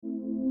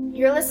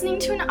You're listening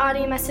to an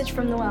audio message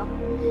from The Well,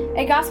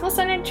 a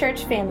gospel-centered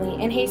church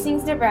family in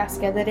Hastings,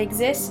 Nebraska that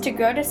exists to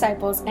grow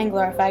disciples and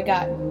glorify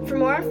God. For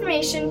more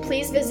information,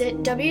 please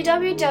visit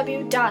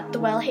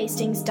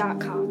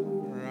www.thewellhastings.com.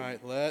 All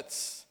right,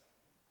 let's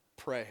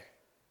pray.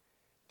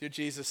 Dear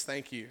Jesus,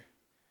 thank you.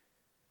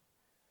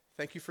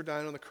 Thank you for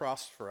dying on the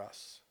cross for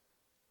us.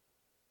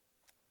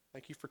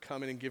 Thank you for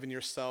coming and giving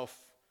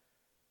yourself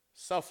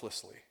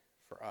selflessly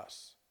for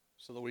us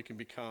so that we can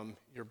become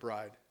your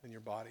bride and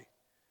your body.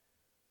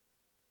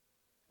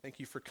 Thank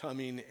you for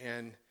coming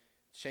and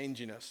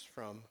changing us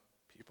from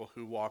people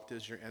who walked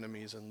as your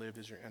enemies and lived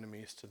as your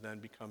enemies to then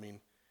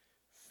becoming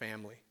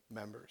family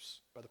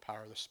members by the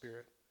power of the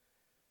Spirit.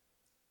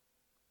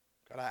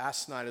 God, I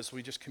ask tonight as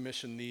we just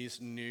commission these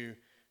new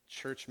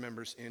church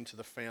members into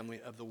the family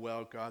of the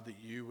Well, God, that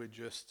you would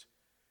just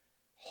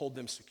hold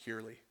them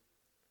securely.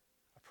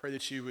 I pray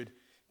that you would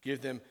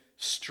give them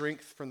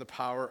strength from the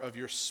power of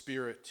your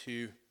Spirit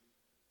to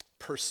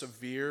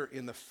persevere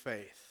in the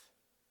faith,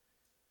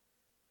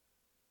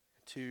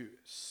 to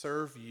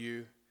serve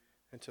you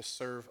and to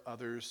serve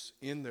others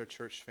in their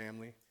church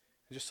family,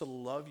 and just to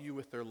love you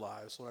with their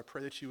lives. Lord, I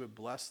pray that you would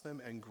bless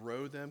them and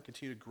grow them,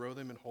 continue to grow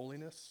them in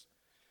holiness.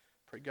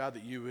 Pray, God,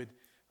 that you would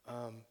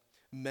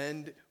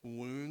mend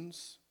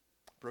wounds,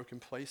 broken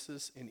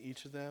places in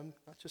each of them,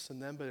 not just in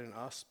them, but in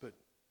us, but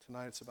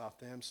tonight it's about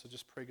them. So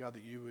just pray, God,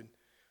 that you would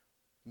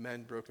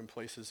mend broken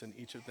places in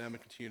each of them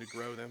and continue to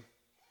grow them.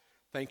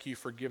 Thank you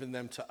for giving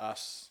them to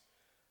us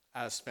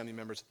as family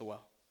members of the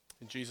Well.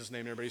 In Jesus'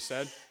 name, everybody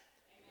said,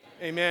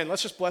 Amen.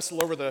 Let's just bless the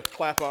Lord with a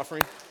clap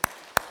offering.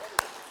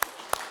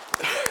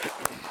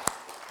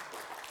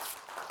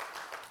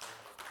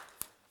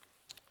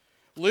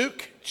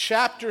 Luke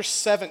chapter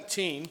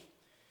 17,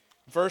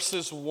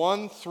 verses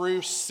 1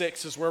 through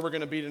 6 is where we're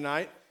going to be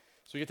tonight.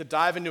 So we get to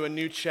dive into a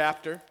new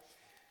chapter.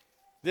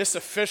 This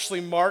officially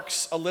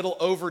marks a little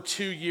over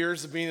 2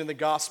 years of being in the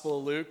Gospel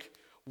of Luke.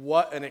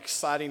 What an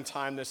exciting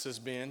time this has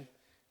been. It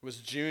was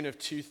June of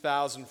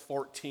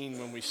 2014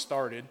 when we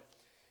started.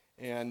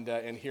 And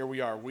here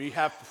we are. We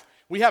have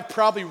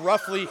probably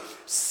roughly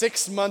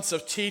 6 months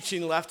of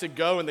teaching left to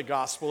go in the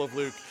Gospel of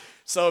Luke.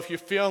 So if you're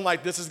feeling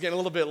like this is getting a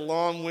little bit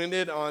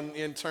long-winded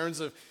in terms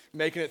of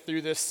making it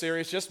through this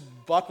series, just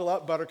buckle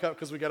up, Buttercup,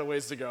 because we got a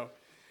ways to go.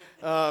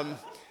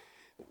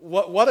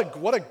 What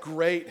a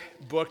great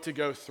book to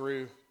go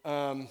through.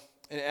 And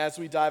as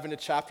we dive into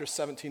chapter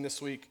 17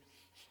 this week,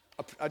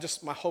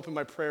 my hope and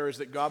my prayer is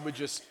that God would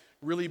just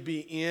really be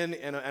in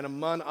and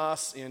among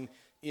us in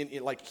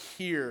like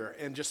here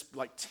and just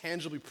like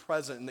tangibly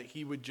present, and that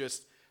he would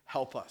just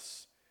help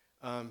us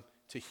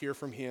to hear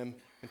from him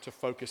and to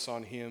focus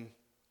on him.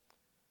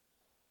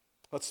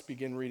 Let's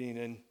begin reading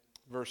in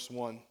verse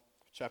 1,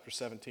 chapter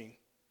 17.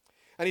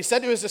 And he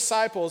said to his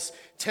disciples,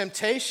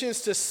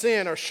 "Temptations to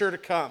sin are sure to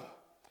come,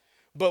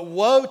 but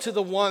woe to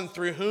the one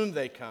through whom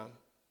they come.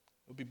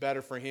 It would be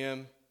better for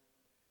him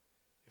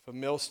if a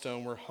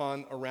millstone were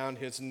hung around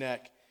his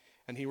neck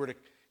and he were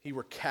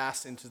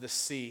cast into the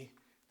sea,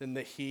 than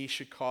that he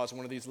should cause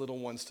one of these little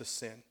ones to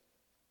sin.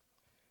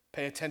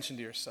 Pay attention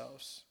to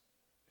yourselves.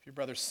 If your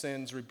brother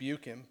sins,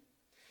 rebuke him.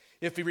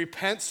 If he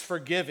repents,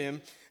 forgive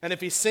him. And if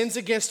he sins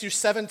against you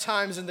 7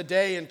 times in the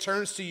day and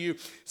turns to you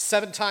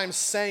 7 times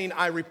saying,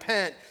 'I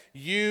repent,'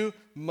 you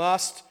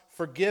must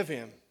forgive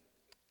him."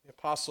 The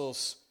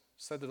apostles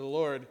said to the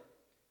Lord,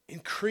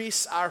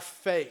 "Increase our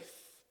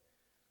faith."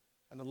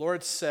 And the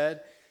Lord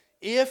said,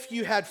 "If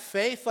you had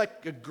faith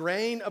like a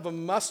grain of a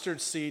mustard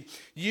seed,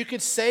 you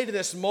could say to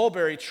this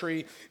mulberry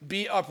tree,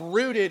 'Be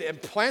uprooted and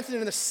planted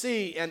in the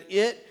sea,' and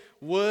it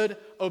would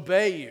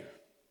obey you."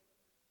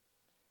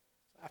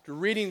 After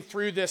reading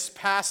through this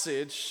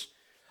passage,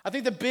 I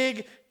think the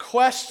big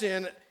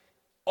question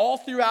all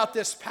throughout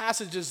this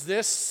passage is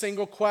this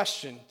single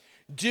question: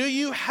 do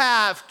you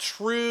have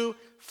true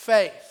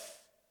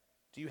faith?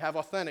 Do you have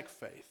authentic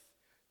faith?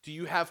 Do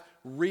you have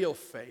real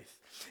faith?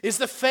 Is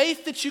the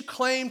faith that you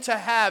claim to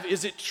have,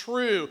 is it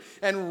true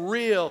and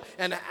real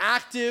and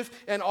active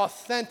and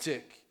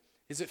authentic?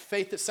 Is it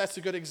faith that sets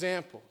a good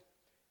example?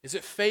 Is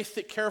it faith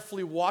that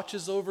carefully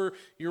watches over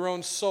your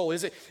own soul?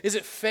 Is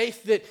it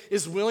faith that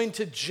is willing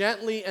to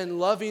gently and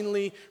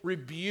lovingly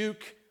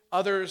rebuke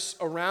others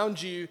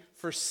around you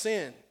for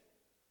sin?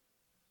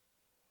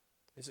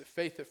 Is it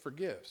faith that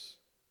forgives?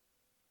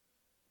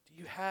 Do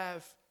you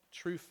have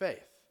true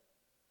faith?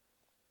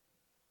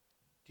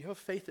 Do you have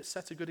a faith that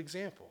sets a good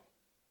example?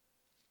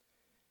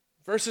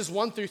 Verses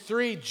 1 through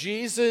 3,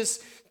 Jesus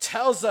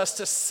tells us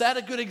to set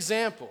a good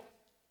example.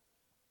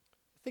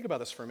 Think about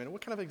this for a minute. What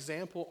kind of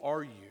example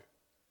are you?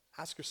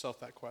 Ask yourself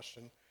that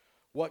question.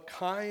 What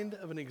kind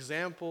of an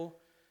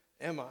example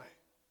am I?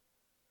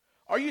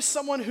 Are you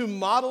someone who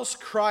models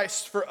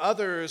Christ for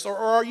others, or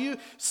are you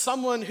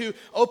someone who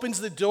opens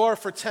the door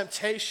for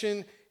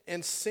temptation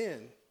and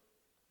sin?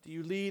 Do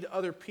you lead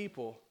other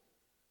people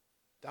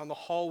down the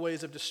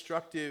hallways of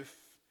destructive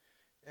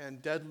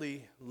and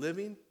deadly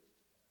living?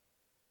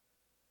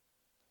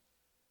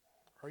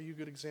 Are you a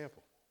good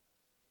example?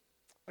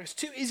 It's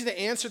too easy to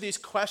answer these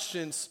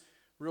questions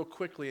real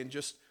quickly in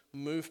just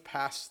move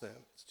past them.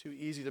 It's too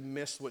easy to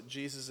miss what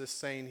Jesus is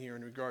saying here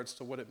in regards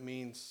to what it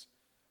means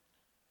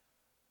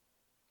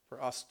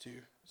for us to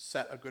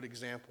set a good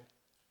example.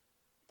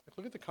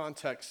 Look at the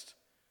context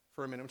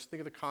for a minute. Just think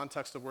of the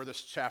context of where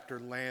this chapter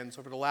lands.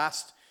 Over the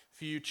last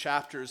few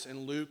chapters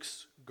in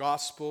Luke's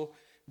gospel,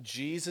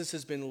 Jesus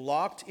has been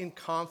locked in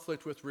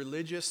conflict with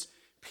religious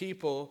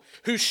people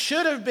who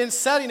should have been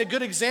setting a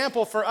good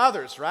example for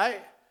others,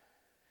 right?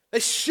 They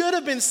should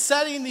have been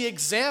setting the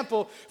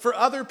example for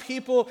other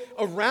people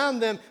around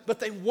them, but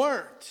they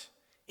weren't.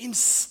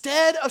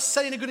 Instead of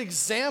setting a good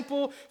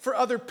example for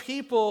other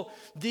people,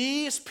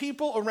 these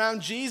people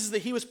around Jesus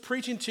that he was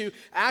preaching to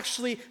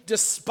actually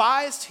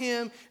despised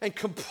him and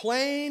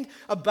complained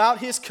about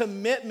his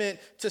commitment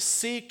to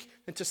seek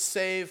and to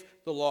save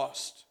the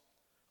lost.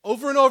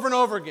 Over and over and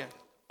over again.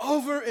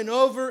 Over and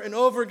over and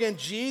over again,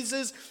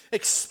 Jesus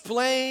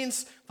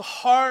explains the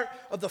heart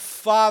of the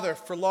Father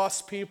for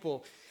lost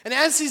people. And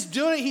as he's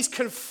doing it, he's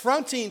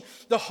confronting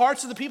the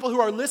hearts of the people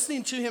who are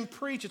listening to him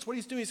preach. It's what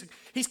he's doing.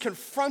 He's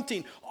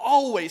confronting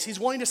always. He's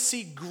wanting to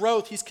see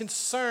growth. He's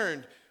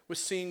concerned with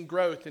seeing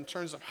growth in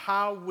terms of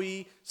how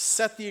we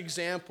set the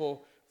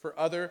example for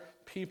other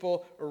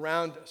people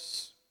around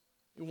us.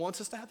 He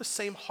wants us to have the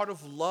same heart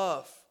of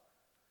love.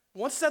 He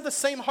wants us to have the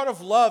same heart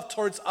of love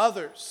towards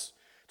others,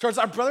 towards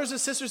our brothers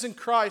and sisters in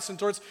Christ, and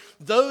towards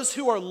those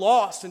who are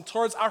lost, and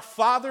towards our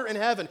Father in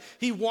heaven.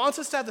 He wants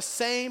us to have the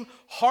same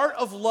heart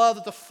of love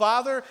that the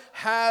Father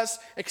has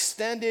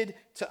extended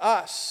to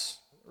us.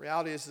 The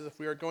reality is that if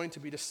we are going to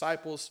be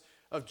disciples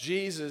of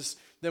Jesus,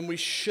 then we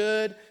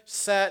should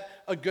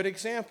set a good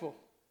example.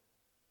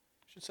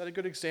 We should set a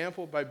good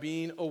example by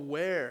being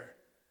aware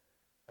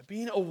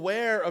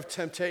of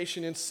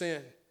temptation and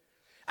sin.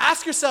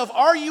 Ask yourself,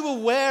 are you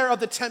aware of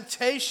the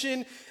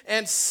temptation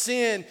and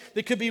sin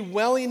that could be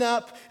welling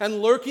up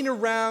and lurking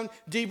around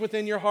deep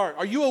within your heart?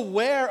 Are you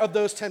aware of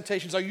those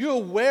temptations? Are you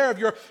aware of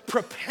your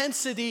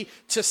propensity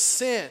to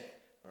sin?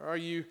 Or are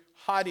you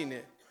hiding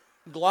it,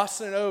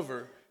 glossing it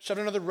over,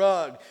 shoving it under the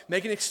rug,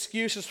 making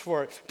excuses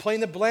for it,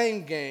 playing the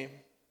blame game?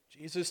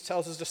 Jesus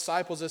tells his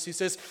disciples this. He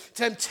says,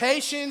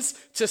 temptations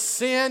to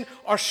sin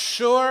are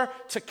sure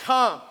to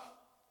come.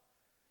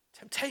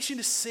 Temptation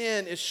to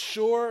sin is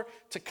sure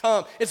to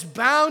come. It's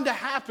bound to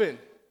happen.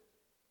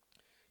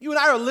 You and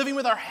I are living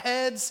with our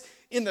heads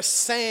in the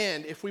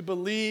sand if we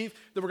believe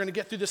that we're going to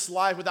get through this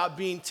life without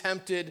being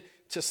tempted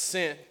to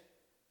sin.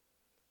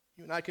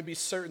 You and I can be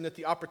certain that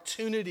the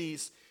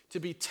opportunities to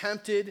be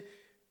tempted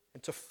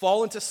and to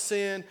fall into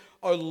sin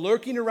are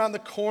lurking around the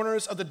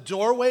corners of the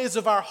doorways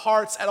of our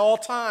hearts at all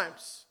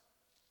times.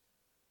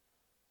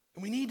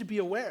 And we need to be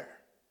aware.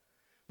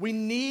 We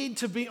need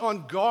to be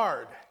on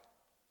guard.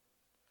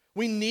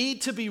 We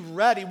need to be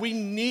ready. We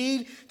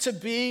need to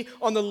be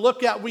on the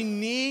lookout. We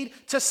need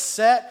to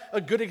set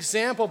a good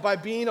example by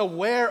being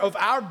aware of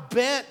our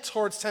bent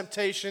towards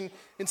temptation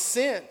and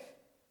sin. We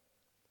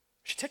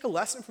should take a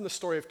lesson from the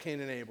story of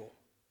Cain and Abel.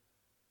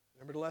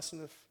 Remember the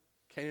lesson of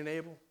Cain and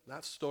Abel?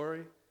 That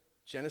story,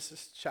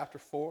 Genesis chapter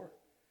 4,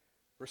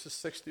 verses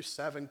 6 through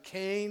 7.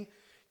 Cain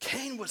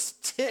was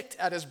ticked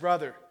at his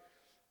brother.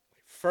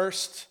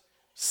 First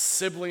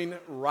sibling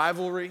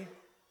rivalry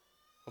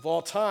of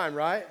all time,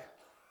 right?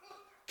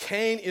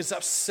 Cain is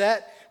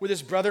upset with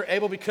his brother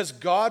Abel because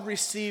God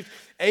received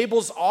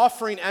Abel's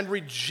offering and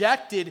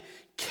rejected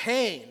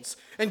Cain's.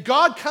 And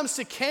God comes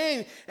to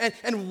Cain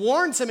and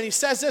warns him, and he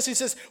says this, he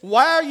says,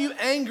 why are you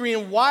angry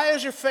and why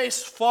is your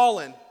face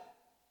fallen?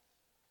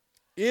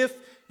 If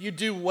you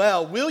do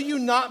well, will you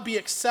not be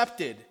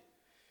accepted?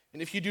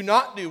 And if you do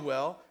not do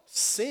well,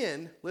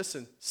 sin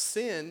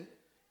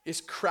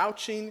is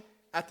crouching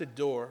at the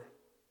door.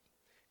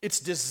 Its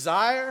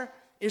desire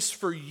is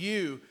for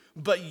you,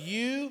 but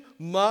you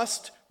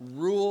must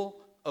rule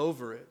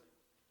over it.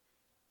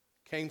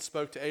 Cain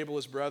spoke to Abel,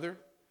 his brother,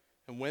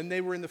 and when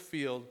they were in the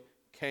field,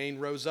 Cain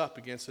rose up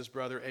against his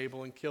brother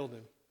Abel and killed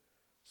him.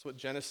 That's what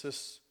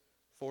Genesis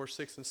 4,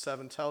 6, and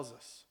 7 tells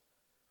us.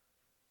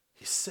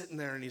 He's sitting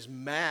there and he's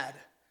mad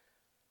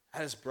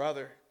at his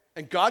brother.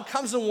 And God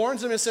comes and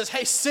warns him and says,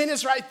 hey, sin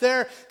is right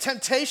there.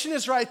 Temptation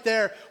is right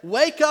there.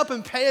 Wake up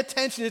and pay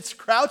attention. It's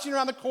crouching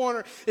around the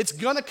corner. It's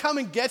going to come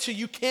and get you.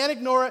 You can't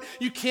ignore it.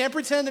 You can't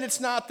pretend that it's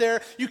not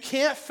there. You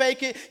can't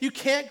fake it. You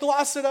can't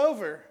gloss it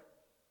over.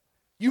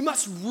 You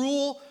must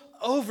rule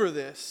over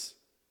this.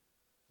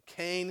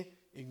 Cain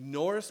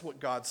ignores what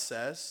God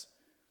says,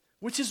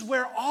 which is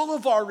where all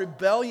of our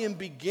rebellion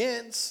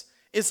begins,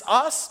 is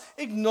us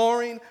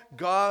ignoring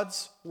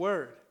God's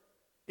word.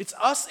 It's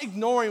us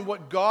ignoring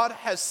what God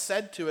has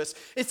said to us.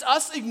 It's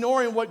us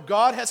ignoring what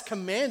God has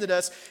commanded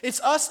us. It's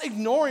us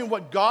ignoring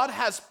what God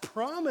has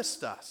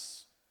promised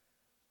us.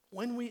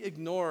 When we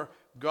ignore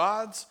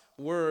God's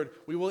word,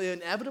 we will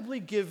inevitably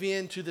give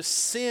in to the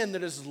sin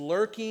that is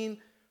lurking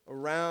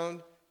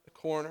around the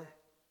corner.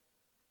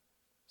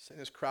 Sin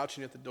is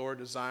crouching at the door,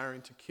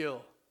 desiring to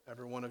kill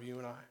every one of you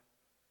and I.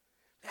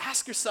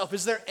 Ask yourself,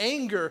 is there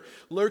anger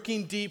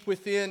lurking deep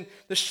within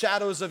the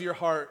shadows of your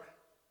heart?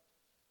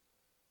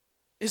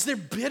 Is there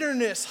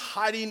bitterness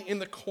hiding in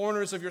the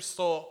corners of your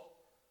soul?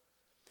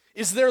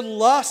 Is there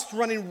lust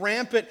running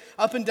rampant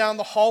up and down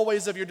the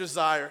hallways of your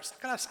desires?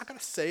 I gotta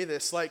say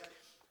this,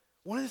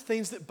 one of the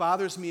things that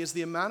bothers me is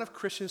the amount of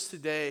Christians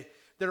today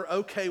that are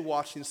okay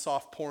watching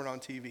soft porn on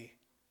TV.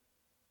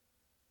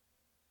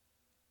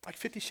 Like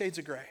 50 Shades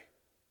of Grey.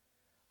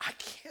 I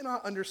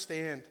cannot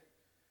understand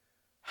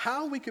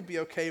how we could be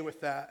okay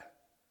with that.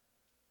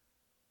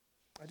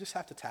 I just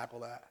have to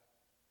tackle that.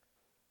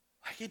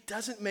 It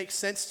doesn't make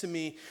sense to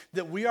me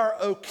that we are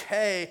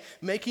okay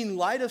making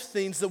light of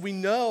things that we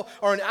know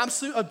are an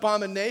absolute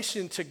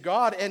abomination to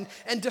God and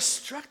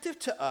destructive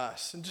to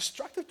us and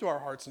destructive to our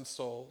hearts and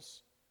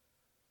souls.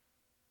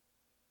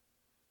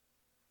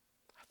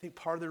 I think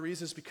part of the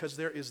reason is because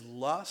there is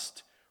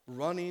lust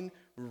running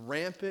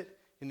rampant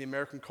in the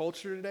American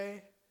culture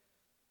today,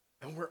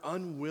 and we're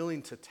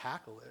unwilling to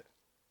tackle it.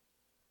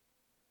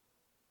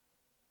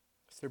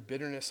 Is there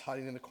bitterness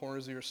hiding in the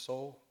corners of your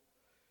soul?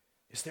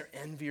 Is there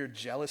envy or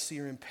jealousy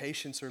or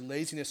impatience or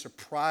laziness or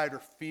pride or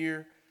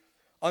fear,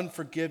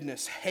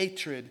 unforgiveness,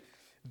 hatred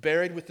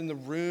buried within the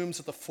rooms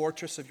of the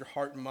fortress of your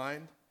heart and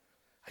mind?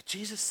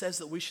 Jesus says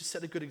that we should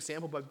set a good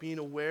example by being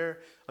aware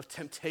of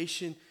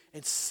temptation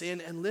and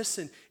sin. And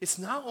listen, it's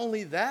not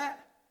only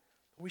that,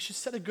 we should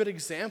set a good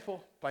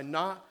example by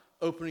not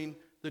opening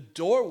the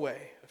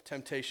doorway of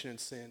temptation and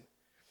sin.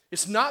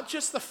 It's not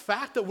just the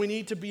fact that we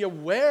need to be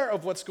aware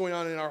of what's going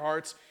on in our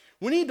hearts.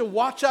 We need to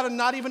watch out and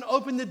not even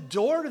open the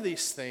door to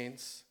these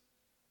things.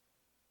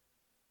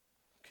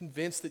 I'm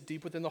convinced that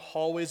deep within the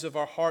hallways of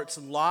our hearts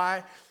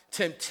lie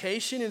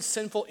temptation and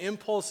sinful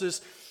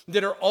impulses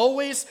that are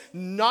always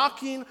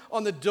knocking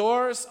on the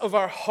doors of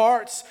our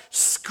hearts,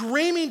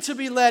 screaming to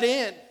be let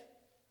in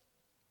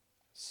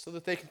so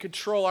that they can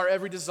control our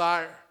every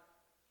desire.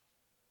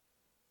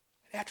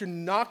 After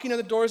knocking on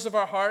the doors of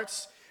our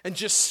hearts and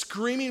just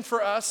screaming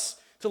for us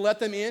to let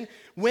them in,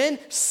 when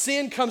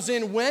sin comes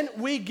in, when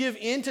we give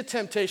in to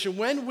temptation,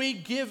 when we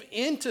give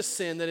in to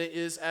sin, then it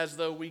is as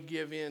though we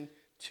give in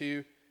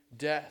to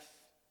death.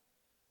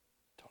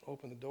 Don't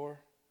open the door.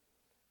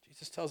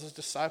 Jesus tells his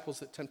disciples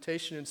that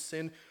temptation and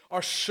sin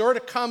are sure to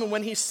come. And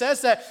when he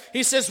says that,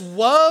 he says,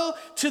 woe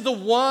to the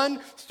one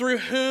through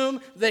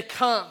whom they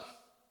come.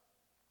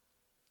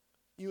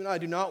 You and I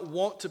do not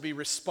want to be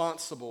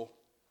responsible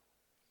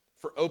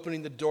for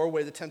opening the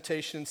doorway to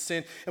temptation and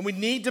sin. And we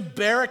need to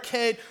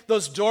barricade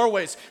those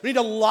doorways. We need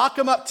to lock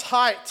them up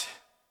tight.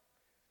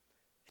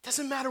 It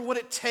doesn't matter what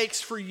it takes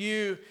for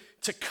you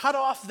to cut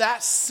off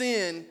that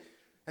sin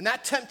and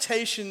that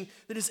temptation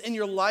that is in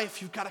your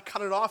life. You've got to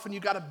cut it off and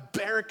you've got to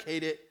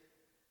barricade it.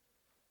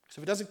 Because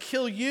if it doesn't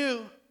kill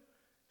you,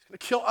 it's going to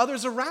kill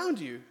others around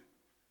you.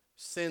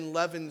 Sin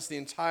leavens the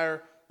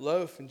entire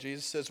loaf, and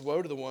Jesus says,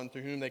 woe to the one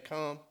through whom they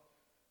come.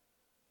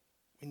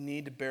 We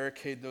need to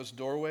barricade those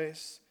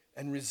doorways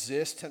and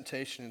resist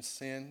temptation and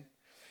sin.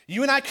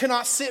 You and I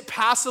cannot sit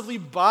passively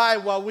by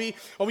while we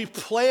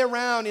play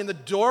around in the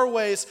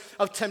doorways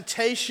of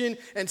temptation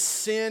and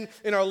sin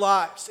in our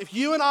lives. If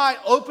you and I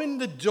open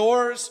the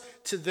doors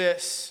to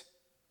this,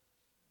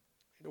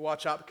 we need to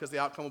watch out because the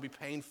outcome will be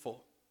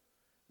painful.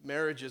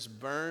 Marriages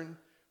burn,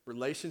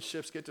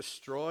 relationships get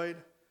destroyed,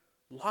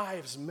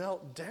 lives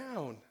melt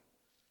down.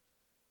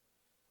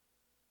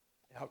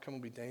 The outcome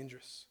will be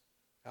dangerous.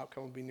 The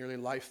outcome will be nearly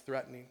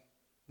life-threatening.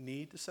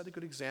 Need to set a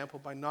good example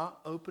by not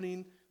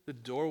opening the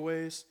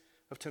doorways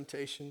of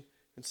temptation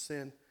and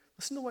sin.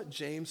 Listen to what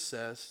James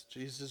says,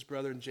 Jesus'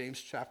 brother, in James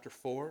chapter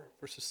 4,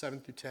 verses 7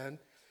 through 10.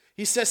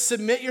 He says,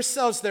 submit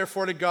yourselves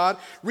therefore to God.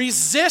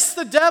 Resist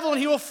the devil and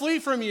he will flee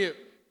from you.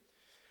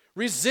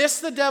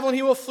 Resist the devil and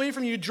he will flee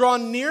from you. Draw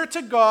near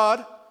to God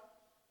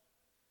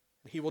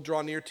and he will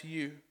draw near to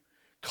you.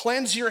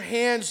 Cleanse your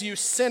hands, you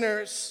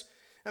sinners,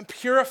 and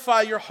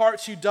purify your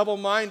hearts, you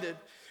double-minded.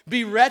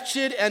 Be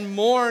wretched and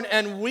mourn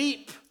and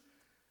weep.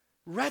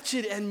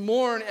 Wretched and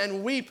mourn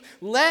and weep.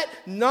 Let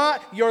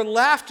not your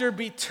laughter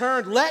be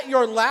turned. Let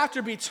your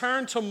laughter be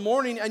turned to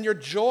mourning and your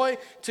joy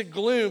to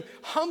gloom.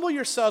 Humble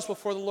yourselves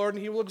before the Lord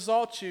and he will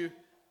exalt you. In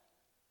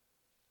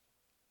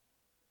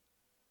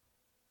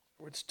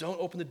other words, don't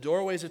open the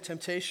doorways of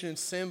temptation and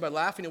sin by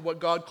laughing at what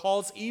God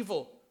calls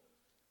evil.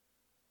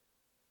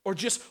 Or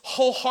just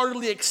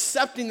wholeheartedly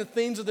accepting the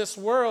things of this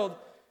world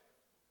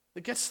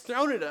that gets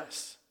thrown at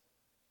us.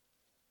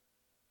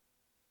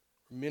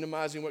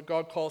 Minimizing what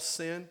God calls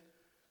sin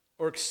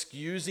or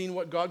excusing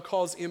what God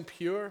calls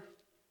impure.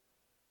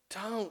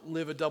 Don't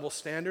live a double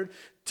standard.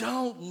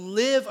 Don't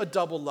live a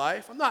double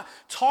life. I'm not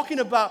talking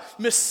about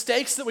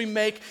mistakes that we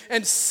make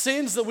and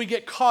sins that we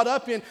get caught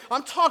up in.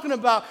 I'm talking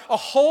about a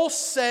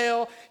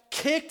wholesale,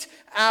 kicked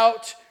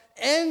out,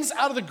 ends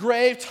out of the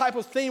grave type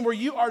of thing where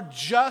you are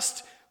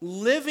just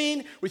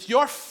living with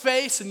your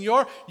face and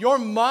your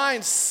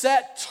mind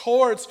set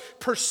towards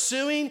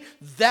pursuing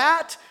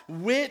that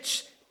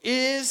which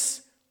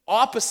is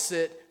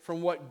opposite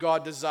from what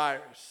God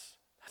desires.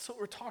 That's what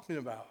we're talking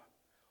about.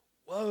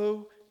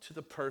 Woe to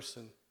the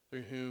person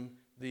through whom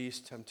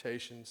these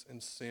temptations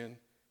and sin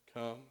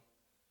come.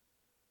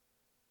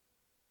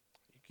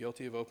 Are you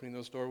guilty of opening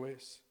those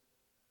doorways?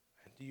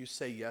 And do you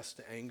say yes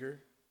to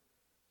anger?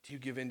 Do you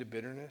give in to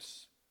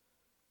bitterness?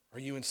 Are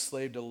you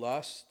enslaved to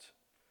lust?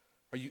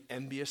 Are you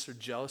envious or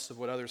jealous of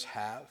what others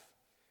have?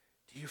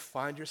 Do you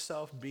find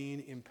yourself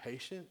being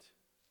impatient?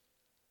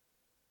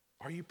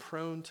 Are you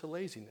prone to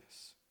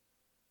laziness?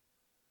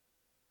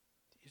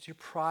 Does your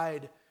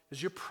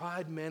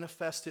pride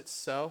manifest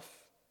itself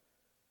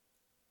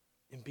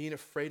in being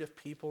afraid of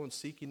people and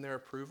seeking their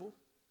approval?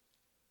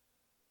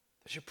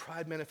 Does your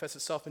pride manifest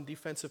itself in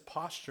defensive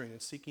posturing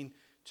and seeking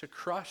to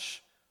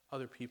crush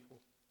other people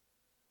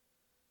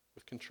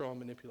with control and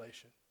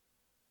manipulation?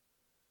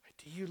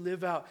 Do you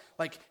live out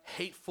like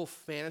hateful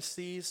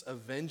fantasies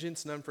of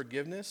vengeance and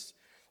unforgiveness?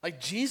 Like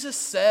Jesus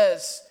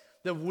says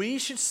that we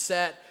should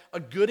set a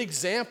good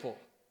example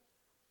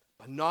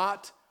by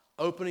not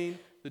opening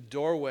the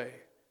doorway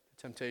to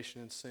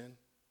temptation and sin.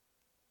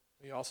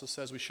 He also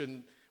says we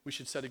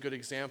should set a good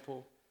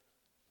example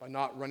by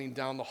not running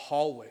down the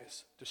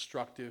hallways,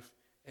 destructive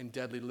and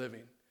deadly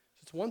living.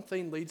 It's one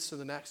thing leads to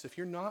the next. If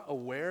you're not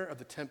aware of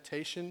the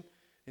temptation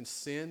and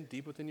sin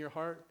deep within your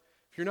heart,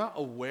 if you're not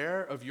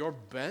aware of your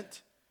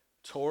bent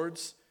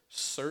towards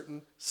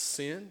certain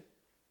sin,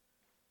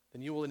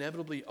 then you will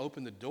inevitably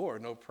open the door,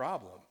 no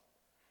problem.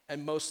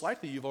 And most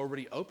likely you've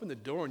already opened the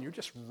door and you're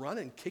just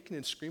running, kicking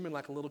and screaming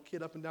like a little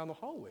kid up and down the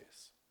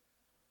hallways.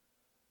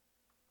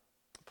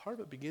 Part of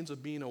it begins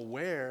with being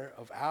aware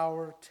of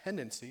our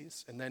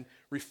tendencies and then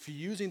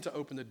refusing to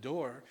open the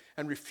door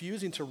and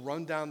refusing to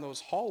run down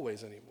those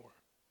hallways anymore.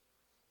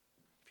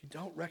 If you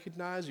don't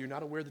recognize, you're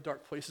not aware of the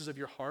dark places of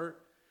your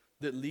heart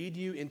that lead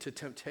you into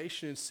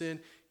temptation and sin,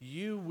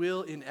 you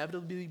will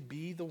inevitably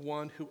be the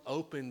one who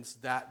opens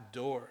that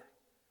door.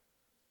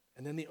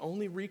 And then the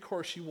only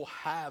recourse you will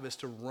have is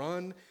to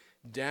run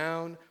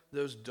down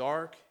those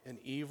dark and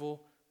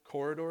evil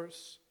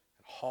corridors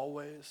and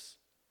hallways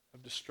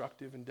of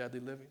destructive and deadly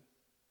living.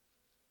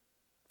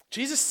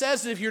 Jesus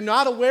says that if you're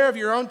not aware of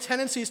your own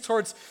tendencies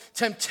towards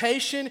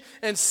temptation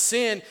and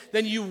sin,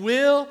 then you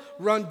will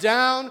run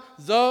down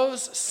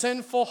those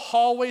sinful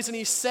hallways. And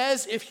he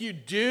says if you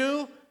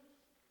do,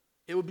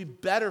 it would be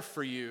better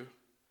for you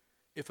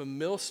if a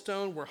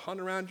millstone were hung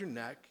around your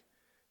neck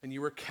and you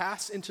were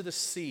cast into the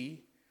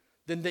sea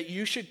than that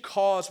you should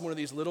cause one of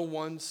these little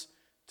ones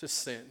to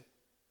sin.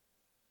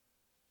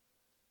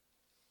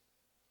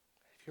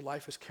 If your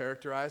life is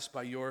characterized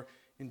by your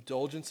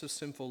indulgence of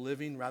sinful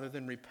living rather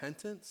than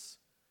repentance,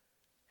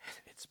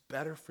 it's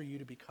better for you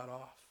to be cut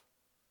off.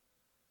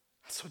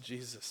 That's what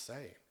Jesus is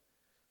saying.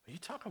 You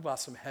talk about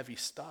some heavy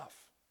stuff.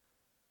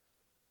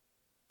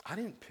 I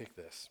didn't pick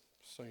this,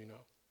 so you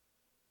know.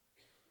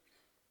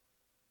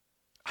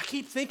 I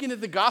keep thinking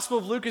that the Gospel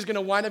of Luke is going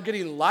to wind up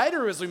getting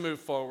lighter as we move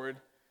forward.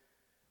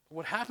 But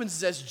what happens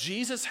is as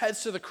Jesus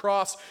heads to the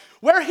cross,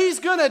 where he's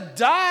going to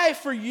die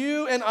for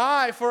you and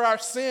I for our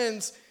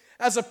sins,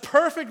 as a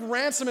perfect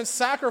ransom and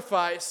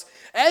sacrifice,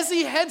 as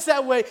he heads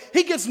that way,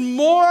 he gets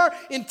more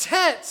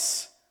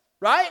intense,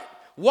 right?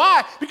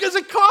 Why? Because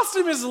it cost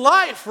him his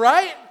life,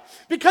 right?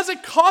 Because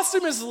it cost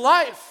him his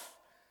life.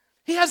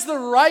 He has the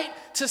right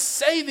to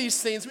say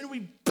these things. It would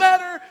be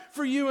better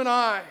for you and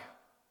I.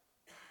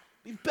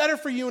 Be better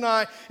for you and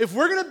I if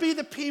we're going to be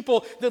the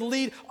people that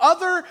lead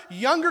other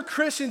younger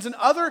Christians and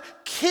other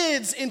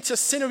kids into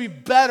sin. It would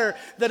be better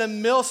that a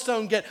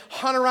millstone get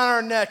hung around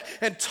our neck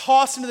and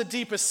tossed into the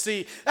deepest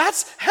sea.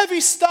 That's heavy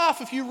stuff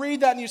if you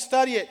read that and you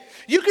study it.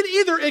 You can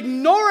either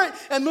ignore it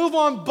and move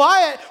on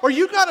by it, or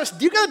you got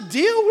to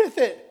deal with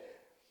it.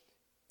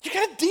 You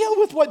got to deal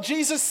with what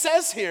Jesus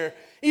says here.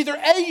 Either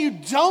A, you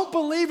don't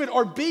believe it,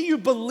 or B, you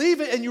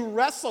believe it and you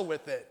wrestle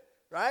with it,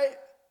 right?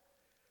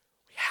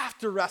 We have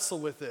to wrestle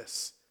with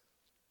this.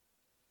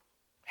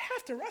 We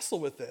have to wrestle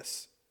with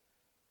this.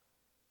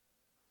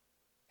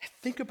 And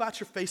think about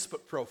your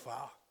Facebook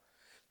profile.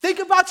 Think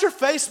about your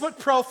Facebook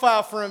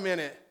profile for a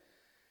minute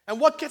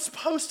and what gets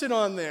posted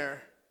on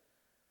there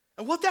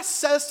and what that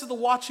says to the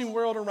watching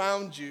world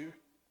around you.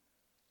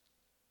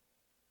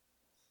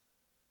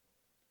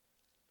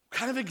 What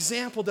kind of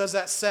example does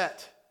that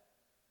set?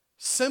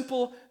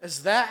 Simple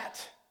as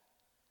that.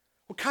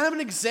 What kind of an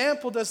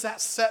example does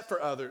that set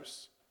for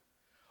others?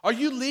 Are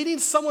you leading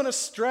someone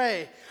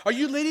astray? Are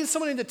you leading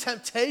someone into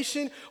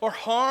temptation or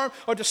harm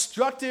or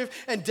destructive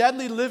and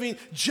deadly living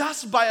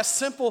just by a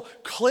simple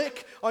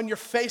click on your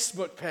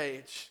Facebook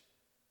page?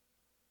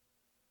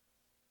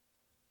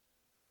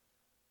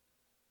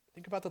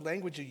 Think about the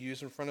language you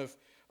use in front of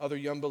other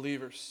young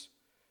believers.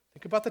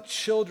 Think about the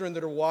children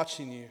that are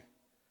watching you.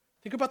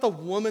 Think about the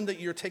woman that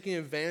you're taking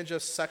advantage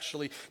of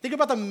sexually. Think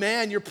about the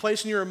man you're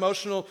placing your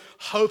emotional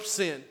hopes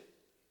in.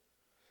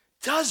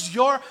 Does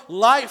your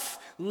life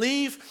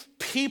leave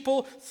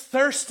people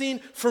thirsting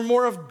for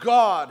more of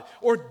God?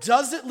 Or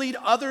does it lead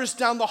others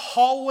down the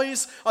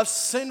hallways of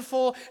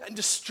sinful and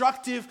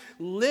destructive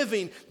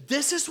living?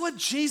 This is what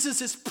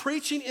Jesus is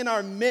preaching in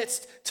our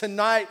midst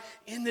tonight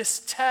in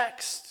this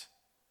text.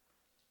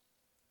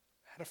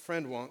 I had a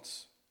friend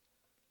once.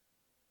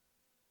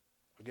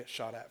 I'll get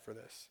shot at for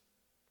this.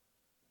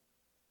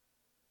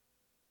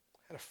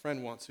 I had a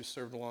friend once who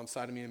served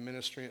alongside of me in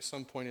ministry. At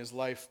some point in his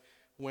life,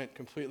 went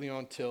completely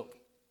on tilt.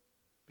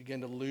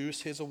 began to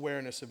lose his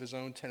awareness of his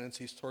own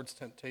tendencies towards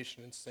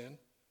temptation and sin.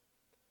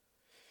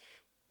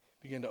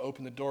 Began to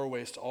open the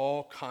doorways to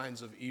all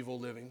kinds of evil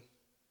living.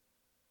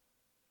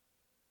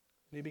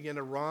 And he began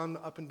to run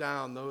up and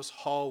down those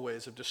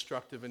hallways of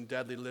destructive and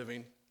deadly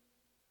living.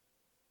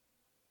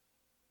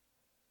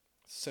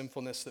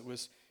 Sinfulness that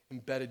was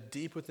embedded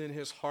deep within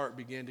his heart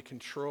began to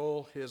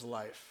control his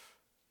life.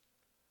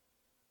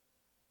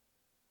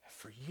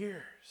 For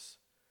years,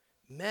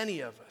 many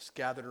of us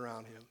gathered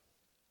around him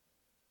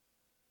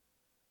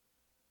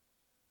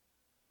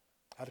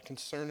out of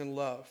concern and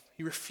love.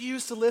 He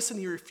refused to listen.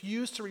 He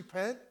refused to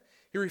repent.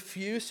 He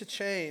refused to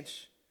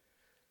change.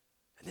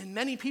 And then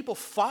many people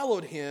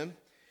followed him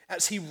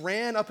as he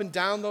ran up and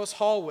down those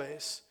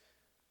hallways.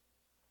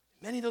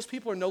 Many of those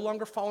people are no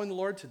longer following the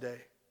Lord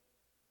today.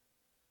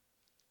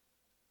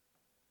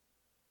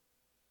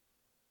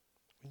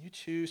 When you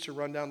choose to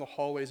run down the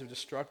hallways of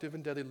destructive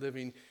and deadly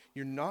living,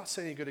 you're not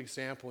setting a good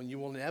example, and you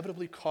will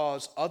inevitably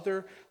cause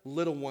other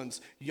little ones,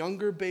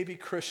 younger baby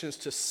Christians,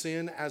 to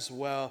sin as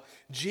well.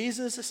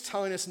 Jesus is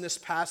telling us in this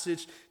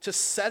passage to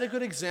set a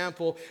good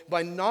example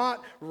by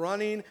not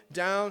running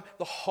down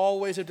the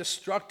hallways of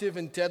destructive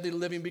and deadly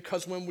living,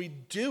 because when we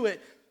do it,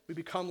 we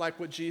become like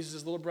what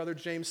Jesus' little brother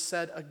James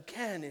said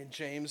again in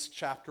James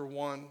chapter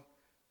 1,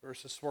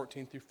 verses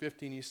 14 through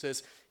 15. He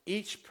says,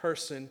 each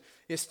person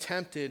is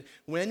tempted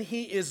when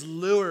he is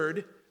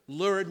lured,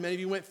 many of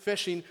you went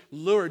fishing,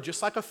 lured,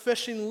 just like a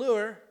fishing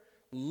lure,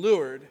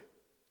 lured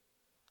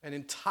and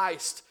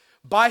enticed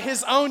by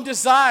his own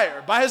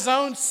desire, by his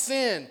own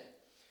sin.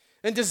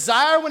 And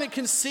desire, when it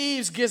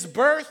conceives, gives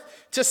birth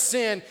to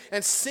sin.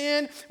 And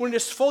sin, when it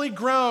is fully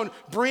grown,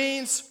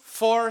 brings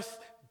forth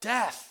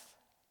death.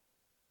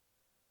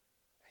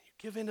 You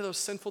give in to those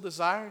sinful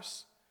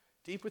desires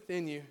deep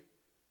within you.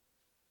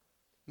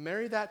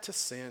 Marry that to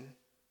sin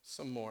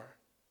some more.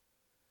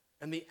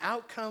 And the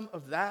outcome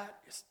of that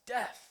is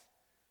death.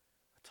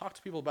 I talk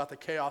to people about the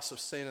chaos of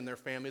sin in their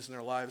families and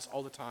their lives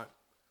all the time.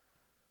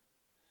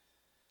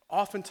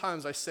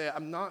 Oftentimes I say,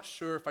 I'm not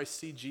sure if I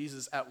see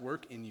Jesus at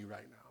work in you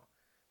right now.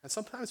 And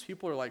sometimes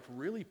people are like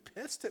really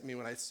pissed at me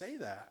when I say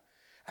that.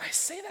 And I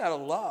say that out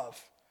of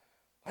love.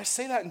 I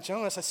say that in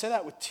gentleness. I say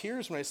that with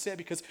tears when I say it,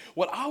 because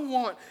what I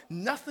want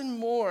nothing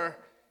more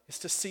is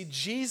to see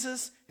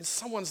Jesus in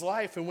someone's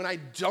life. And when I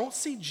don't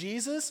see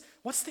Jesus,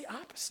 what's the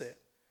opposite?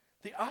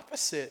 The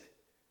opposite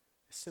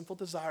is sinful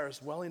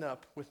desires welling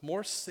up with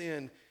more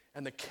sin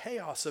and the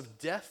chaos of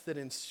death that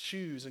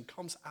ensues and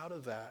comes out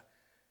of that.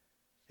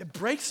 It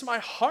breaks my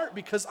heart,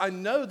 because I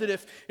know that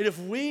if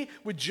we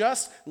would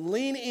just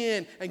lean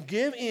in and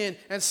give in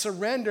and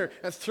surrender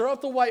and throw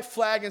up the white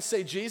flag and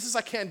say, Jesus,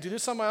 I can't do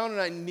this on my own and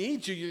I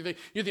need you.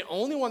 You're the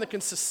only one that can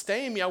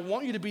sustain me. I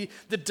want you to be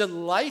the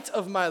delight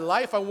of my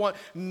life. I want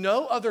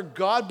no other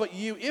God but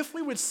you. If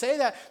we would say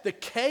that, the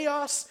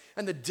chaos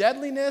and the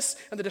deadliness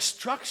and the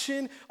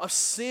destruction of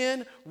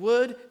sin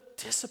would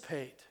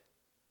dissipate.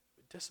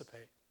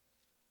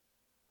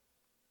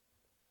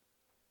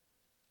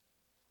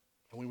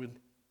 And we would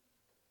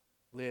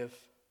live,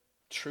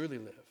 truly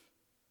live.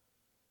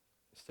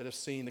 Instead of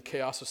seeing the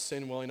chaos of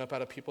sin welling up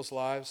out of people's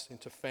lives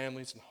into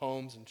families and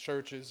homes and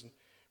churches and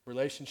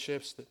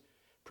relationships that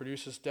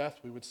produces death,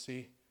 we would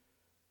see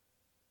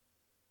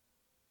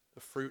the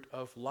fruit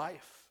of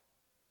life.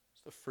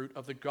 It's the fruit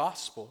of the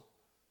gospel,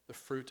 the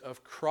fruit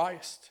of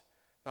Christ,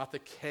 not the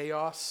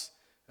chaos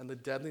and the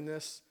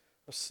deadliness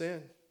of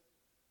sin.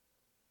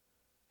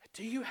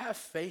 Do you have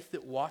faith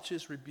that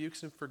watches,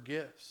 rebukes, and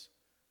forgives?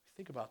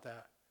 Think about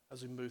that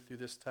as we move through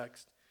this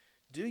text.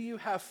 Do you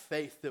have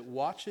faith that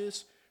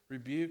watches,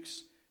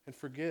 rebukes, and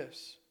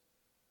forgives?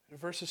 In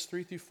verses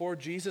 3 through 4,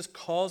 Jesus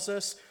calls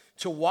us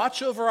to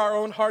watch over our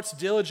own hearts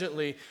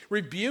diligently,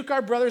 rebuke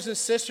our brothers and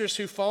sisters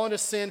who fall into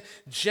sin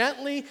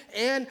gently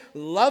and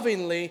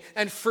lovingly,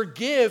 and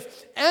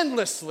forgive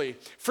endlessly.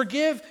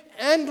 Forgive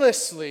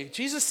endlessly.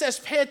 Jesus says,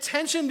 pay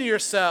attention to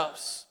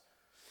yourselves.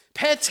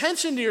 Pay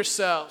attention to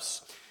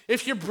yourselves.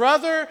 If your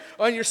brother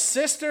or your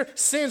sister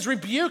sins,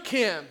 rebuke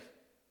him.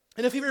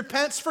 And if he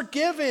repents,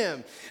 forgive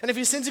him. And if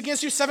he sins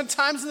against you 7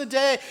 times in the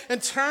day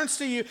and turns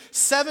to you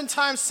 7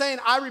 times saying,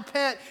 I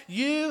repent,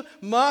 you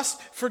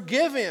must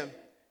forgive him.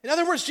 In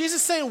other words, Jesus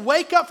is saying,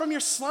 wake up from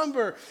your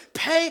slumber.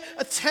 Pay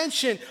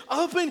attention.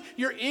 Open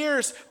your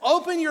ears.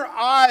 Open your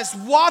eyes.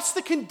 Watch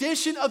the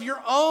condition of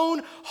your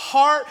own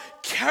heart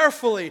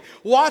carefully.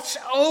 Watch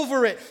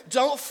over it.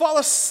 Don't fall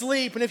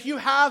asleep. And if you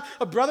have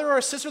a brother or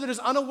a sister that is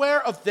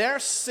unaware of their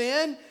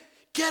sin,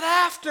 get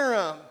after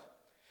them.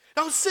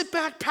 Don't sit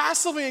back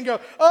passively and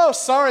go, oh,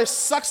 sorry,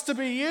 sucks to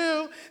be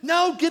you.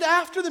 No, get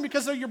after them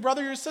because they're your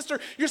brother or your sister.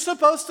 You're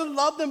supposed to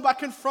love them by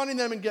confronting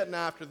them and getting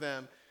after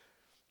them.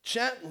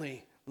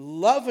 Gently,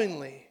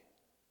 lovingly.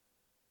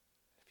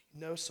 If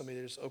you know somebody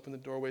that has opened the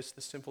doorways to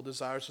the sinful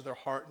desires of their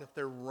heart, and if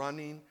they're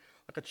running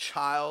like a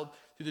child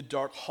through the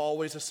dark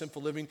hallways of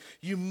sinful living,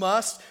 you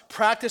must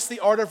practice the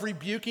art of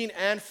rebuking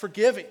and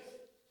forgiving.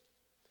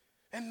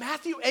 And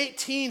Matthew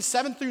 18,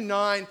 7 through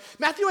 9,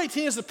 Matthew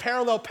 18 is a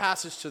parallel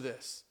passage to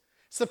this.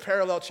 It's the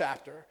parallel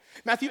chapter.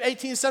 Matthew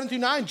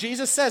 18:7-9,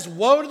 Jesus says,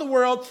 "Woe to the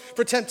world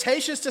for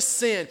temptations to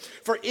sin,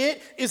 for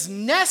it is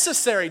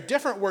necessary,"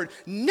 different word,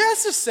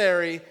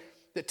 necessary,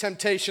 that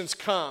temptations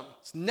come.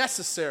 It's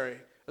necessary.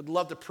 I'd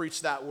love to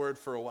preach that word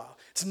for a while.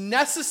 It's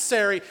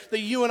necessary that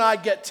you and I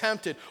get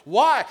tempted.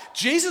 Why?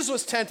 Jesus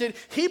was tempted.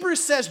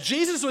 Hebrews says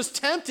Jesus was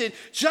tempted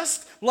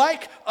just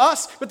like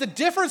us. But the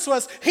difference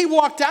was he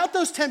walked out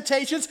those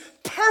temptations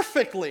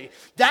perfectly.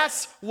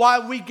 That's why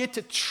we get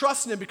to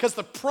trust in him, because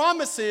the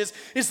promise is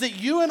that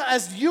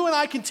as you and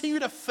I continue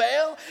to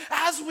fail,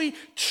 as we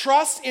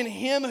trust in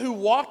him who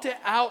walked it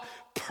out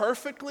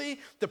perfectly,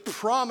 the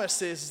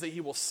promise is that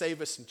he will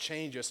save us and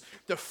change us.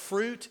 The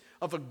fruit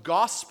of a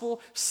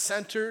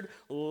gospel-centered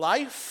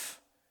life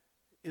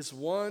is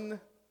one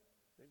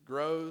that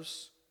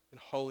grows in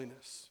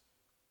holiness.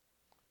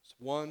 It's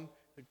one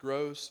that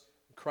grows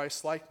in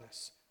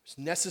Christ-likeness. It's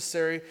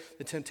necessary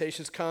the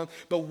temptations come,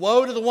 but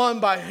woe to the one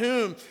by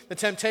whom the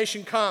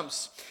temptation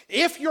comes.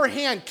 If your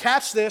hand,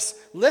 catch this,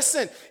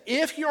 listen,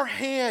 if your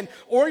hand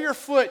or your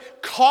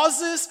foot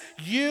causes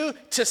you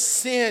to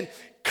sin,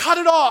 cut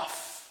it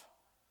off.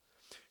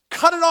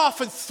 Cut it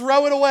off and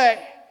throw it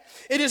away.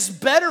 It is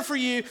better for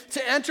you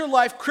to enter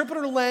life crippled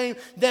or lame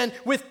than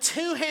with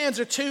 2 hands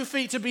or 2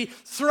 feet to be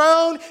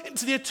thrown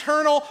into the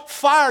eternal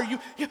fire.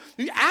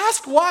 You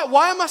ask,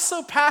 why am I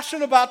so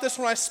passionate about this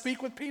when I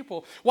speak with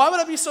people? Why would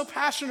I be so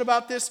passionate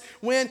about this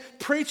when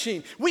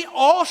preaching? We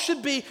all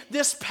should be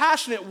this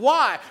passionate.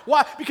 Why?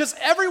 Why? Because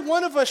every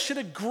one of us should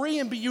agree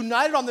and be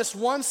united on this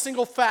one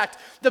single fact.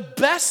 The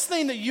best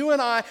thing that you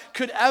and I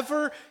could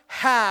ever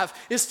have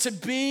is to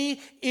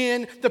be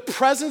in the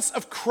presence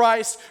of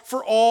Christ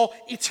for all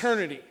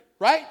eternity,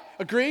 right?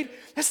 Agreed?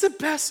 That's the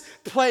best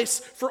place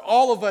for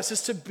all of us,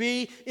 is to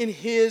be in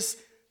his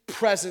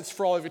presence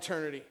for all of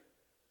eternity.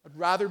 I'd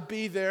rather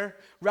be there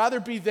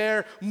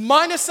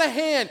minus a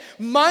hand,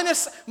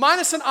 minus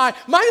an eye,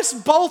 minus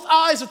both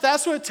eyes, if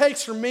that's what it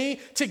takes for me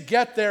to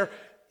get there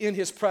in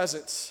his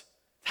presence.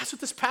 That's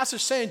what this passage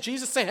is saying.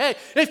 Jesus is saying, hey,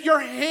 if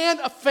your hand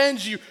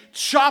offends you,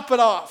 chop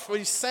it off. What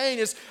he's saying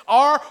is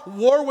our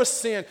war with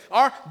sin,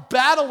 our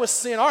battle with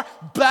sin, our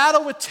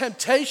battle with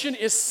temptation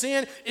is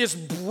sin is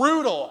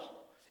brutal.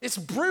 It's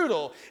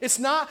brutal. It's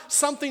not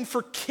something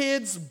for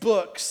kids'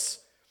 books.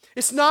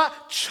 It's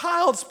not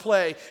child's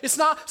play. It's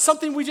not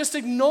something we just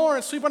ignore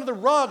and sweep under the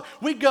rug.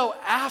 We go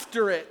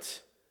after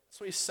it. That's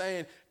what he's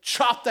saying.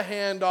 Chop the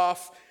hand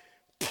off.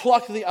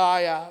 Pluck the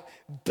eye out.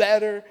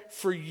 Better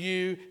for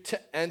you to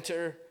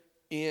enter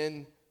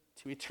into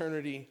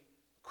eternity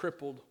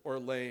crippled or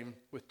lame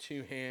with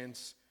 2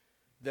 hands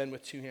than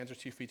with 2 hands or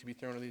 2 feet to be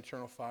thrown into the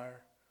eternal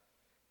fire.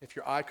 If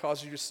your eye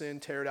causes you to sin,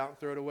 tear it out and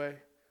throw it away.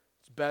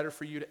 It's better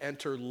for you to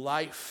enter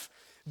life.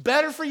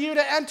 Better for you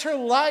to enter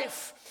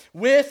life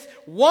with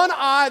 1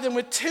 eye than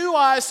with 2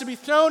 eyes to be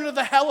thrown into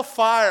the hell of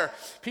fire.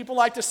 People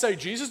like to say,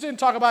 Jesus didn't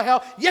talk about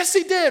hell. Yes,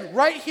 he did,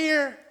 right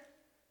here.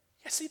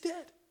 Yes, he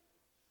did.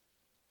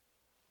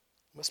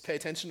 We must pay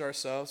attention to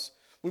ourselves.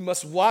 We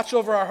must watch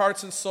over our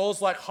hearts and souls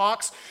like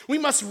hawks. We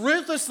must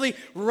ruthlessly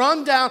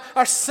run down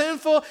our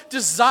sinful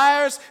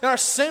desires and our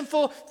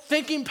sinful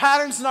thinking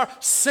patterns and our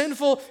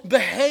sinful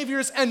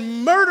behaviors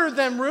and murder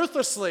them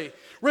ruthlessly,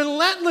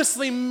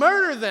 relentlessly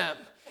murder them.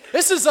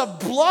 This is a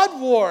blood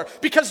war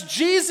because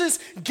Jesus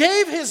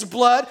gave his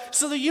blood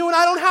so that you and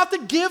I don't have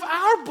to give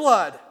our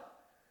blood.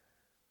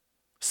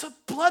 It's a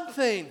blood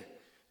thing.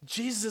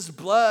 Jesus'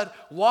 blood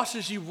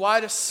washes you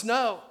white as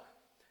snow.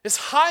 As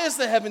high as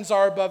the heavens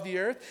are above the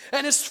earth,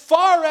 and as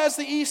far as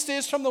the east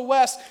is from the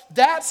west,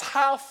 that's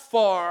how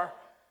far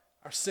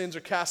our sins are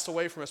cast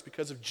away from us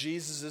because of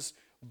Jesus'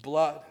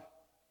 blood.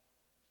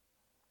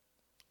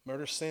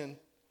 Murder sin.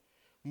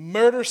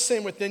 Murder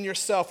sin within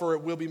yourself, or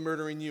it will be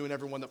murdering you and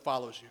everyone that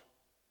follows you.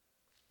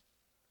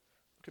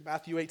 Look at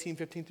Matthew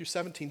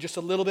 18:15-17. Just a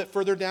little bit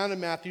further down in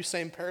Matthew,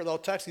 same parallel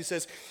text, he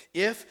says,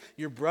 if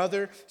your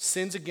brother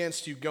sins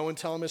against you, go and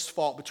tell him his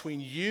fault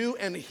between you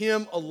and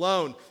him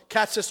alone.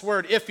 Catch this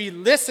word, if he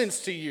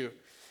listens to you.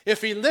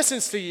 If he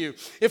listens to you,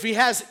 if he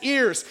has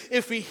ears,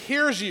 if he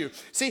hears you.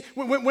 See,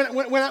 when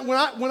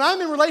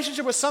I'm in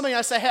relationship with somebody,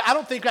 I say, hey, I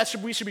don't think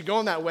we should be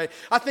going that way.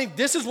 I think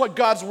this is what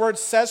God's word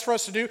says for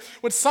us to do.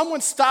 When someone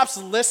stops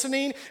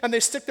listening and they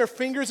stick their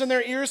fingers in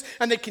their ears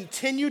and they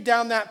continue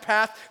down that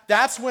path,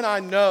 that's when I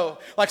know,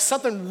 like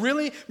something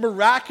really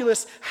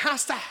miraculous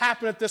has to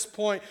happen at this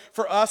point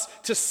for us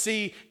to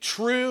see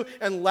true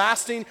and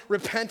lasting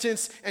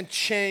repentance and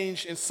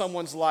change in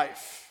someone's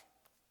life.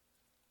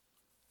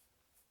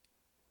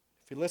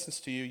 If he listens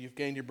to you, you've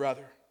gained your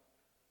brother.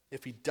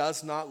 If he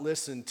does not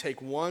listen,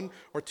 take 1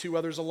 or 2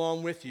 others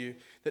along with you,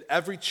 that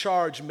every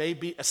charge may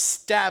be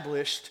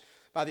established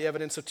by the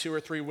evidence of 2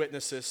 or 3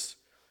 witnesses.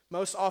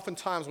 Most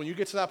oftentimes, when you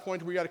get to that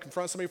point where you got to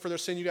confront somebody for their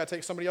sin, you got to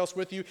take somebody else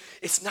with you,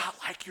 it's not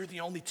like you're the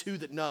only 2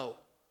 that know.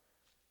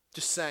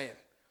 Just saying.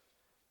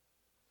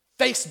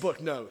 Facebook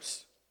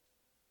knows.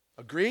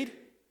 Agreed?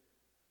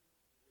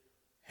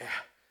 Yeah.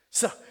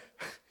 So,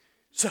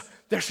 So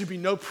there should be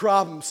no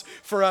problems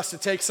for us to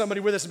take somebody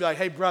with us and be like,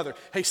 hey, brother,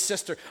 hey,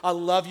 sister, I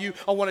love you.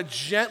 I want to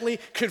gently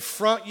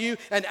confront you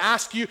and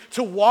ask you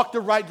to walk the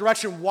right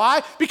direction.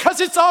 Why?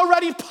 Because it's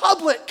already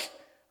public,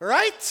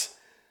 right?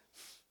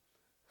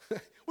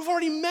 We've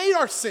already made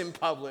our sin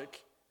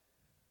public.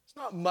 It's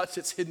not much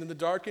that's hidden in the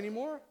dark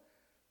anymore.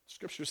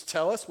 Scriptures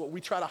tell us what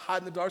we try to hide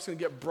in the dark is going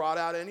to get brought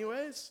out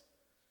anyways.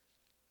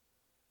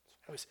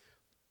 It always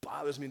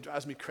bothers me and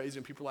drives me crazy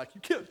when people are like,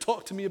 you can't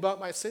talk to me about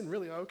my sin.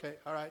 Really? Okay,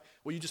 all right.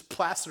 Well, you just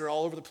plastered it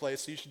all over the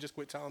place, so you should just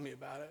quit telling me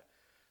about it,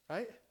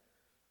 right?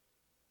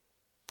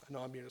 I know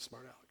I'm being a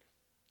smart aleck.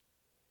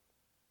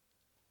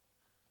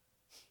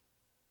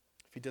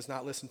 If he does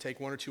not listen, take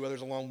one or two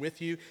others along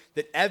with you,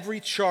 that every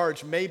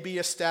charge may be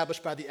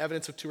established by the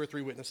evidence of 2 or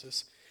 3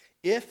 witnesses.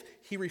 If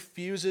he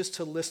refuses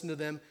to listen to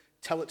them,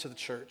 tell it to the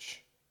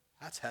church.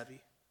 That's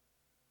heavy.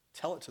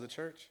 Tell it to the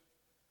church.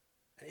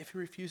 And if he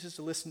refuses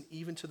to listen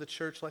even to the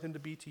church, let him to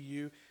be to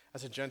you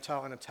as a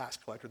Gentile and a tax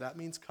collector. That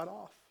means cut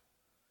off,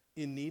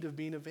 in need of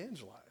being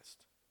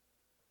evangelized.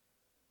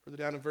 Further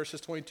down in verses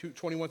 21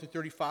 through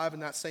 35 in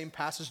that same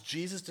passage,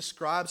 Jesus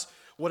describes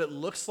what it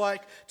looks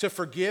like to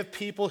forgive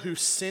people who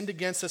sinned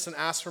against us and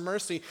ask for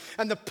mercy.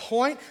 And the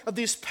point of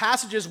these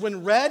passages,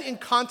 when read in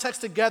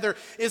context together,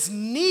 is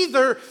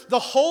neither the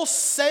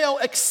wholesale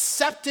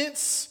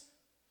acceptance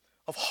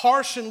of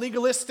harsh and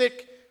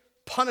legalistic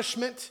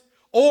punishment,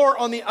 or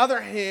on the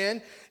other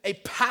hand, a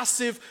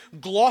passive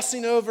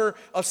glossing over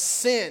of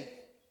sin,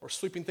 or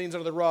sweeping things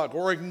under the rug,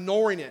 or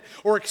ignoring it,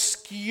 or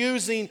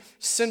excusing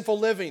sinful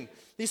living.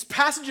 These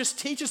passages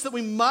teach us that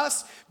we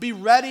must be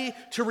ready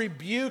to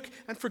rebuke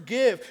and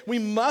forgive. We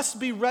must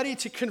be ready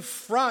to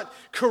confront,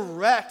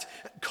 correct,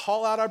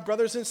 call out our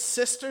brothers and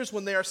sisters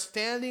when they are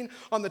standing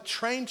on the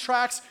train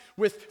tracks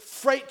with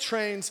freight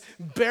trains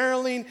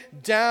barreling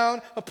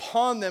down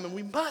upon them. And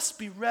we must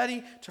be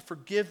ready to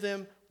forgive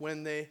them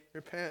when they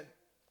repent.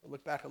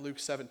 Look back at Luke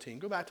 17.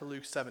 Go back to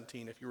Luke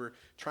 17 if you were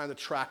trying to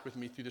track with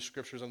me through the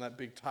scriptures on that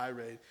big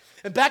tirade.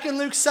 And back in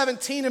Luke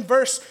 17 in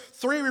verse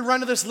 3, we run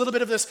into this little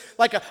bit of this,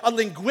 like a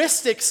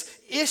linguistics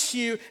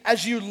issue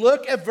as you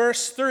look at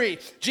verse 3.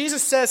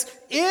 Jesus says,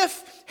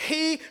 if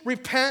he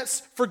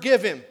repents,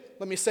 forgive him.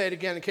 Let me say it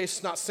again in case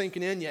it's not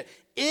sinking in yet.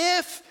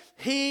 If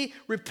he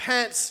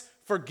repents,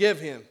 forgive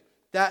him.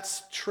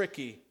 That's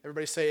tricky.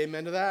 Everybody say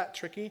amen to that?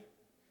 Tricky?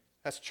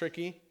 That's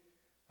tricky.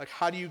 Like,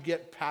 how do you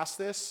get past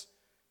this?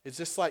 Is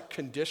this like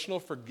conditional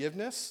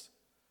forgiveness?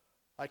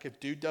 Like if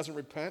dude doesn't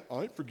repent,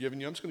 I ain't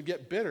forgiving you, I'm just going to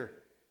get bitter.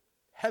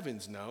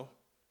 Heavens no.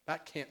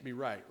 That can't be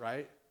right?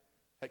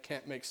 That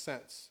can't make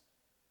sense.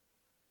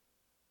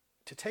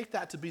 To take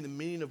that to be the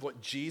meaning of what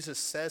Jesus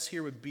says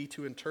here would be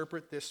to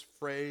interpret this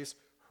phrase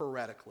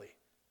heretically,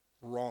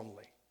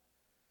 wrongly.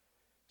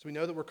 So we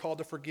know that we're called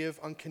to forgive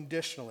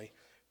unconditionally,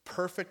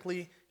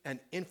 perfectly, and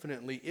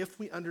infinitely if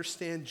we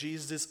understand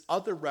Jesus'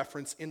 other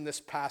reference in this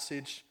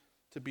passage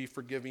to be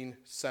forgiving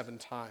 7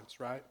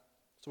 times, right?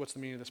 So what's the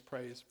meaning of this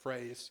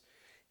phrase?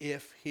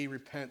 If he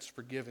repents,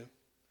 forgive him.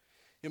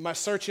 In my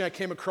searching, I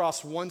came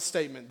across one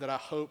statement that I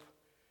hope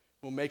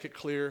will make it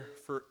clear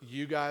for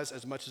you guys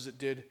as much as it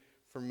did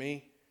for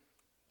me.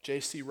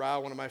 J.C.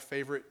 Ryle, one of my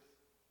favorite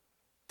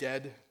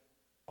dead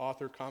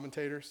author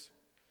commentators.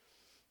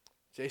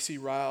 J.C.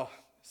 Ryle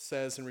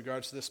says in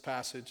regards to this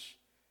passage,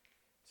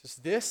 says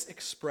this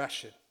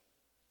expression,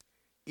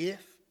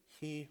 if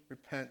he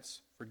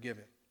repents, forgive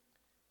him,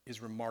 is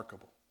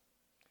remarkable.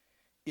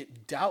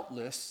 It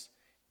doubtless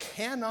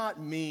cannot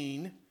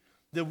mean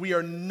that we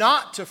are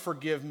not to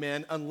forgive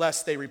men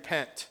unless they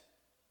repent.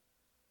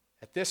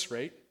 At this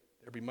rate,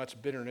 there'd be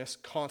much bitterness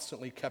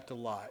constantly kept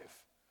alive.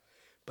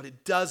 But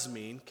it does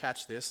mean,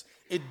 catch this,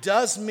 it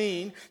does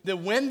mean that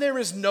when there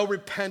is no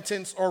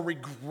repentance or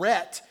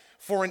regret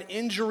for an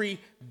injury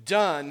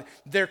done,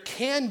 there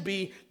can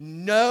be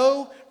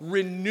no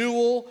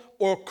renewal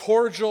or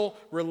cordial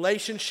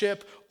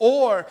relationship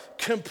or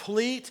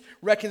complete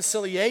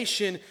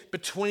reconciliation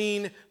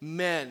between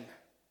men.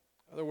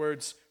 In other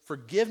words,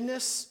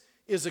 forgiveness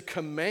is a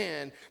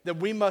command that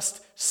we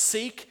must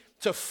seek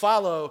to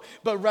follow,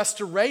 but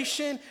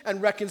restoration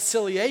and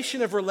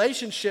reconciliation of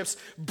relationships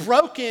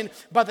broken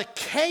by the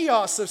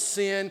chaos of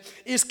sin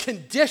is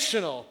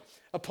conditional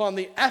upon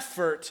the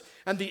effort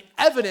and the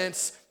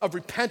evidence of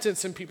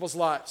repentance in people's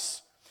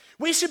lives.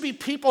 We should be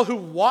people who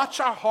watch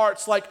our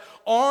hearts like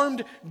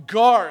armed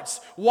guards,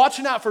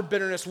 watching out for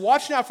bitterness,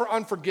 watching out for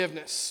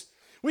unforgiveness.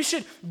 We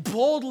should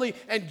boldly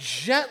and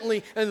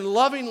gently and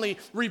lovingly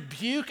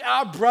rebuke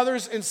our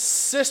brothers and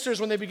sisters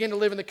when they begin to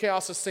live in the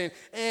chaos of sin,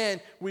 and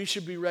we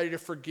should be ready to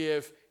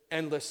forgive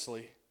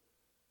endlessly.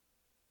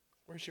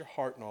 Where's your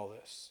heart in all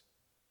this?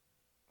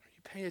 Are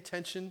you paying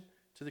attention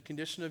to the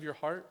condition of your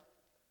heart?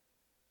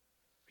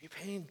 Are you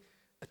paying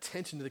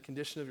attention to the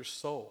condition of your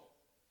soul?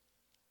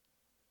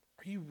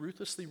 Are you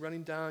ruthlessly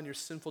running down your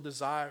sinful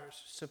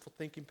desires, sinful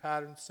thinking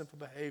patterns, sinful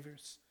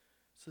behaviors,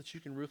 so that you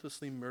can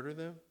ruthlessly murder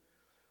them?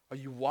 Are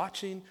you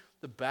watching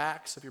the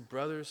backs of your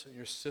brothers and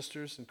your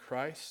sisters in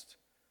Christ?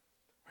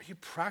 Are you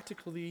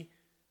practically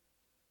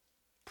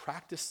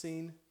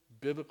practicing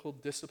biblical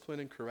discipline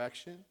and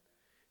correction?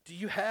 Do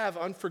you have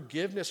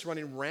unforgiveness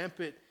running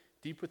rampant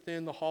deep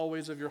within the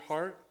hallways of your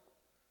heart?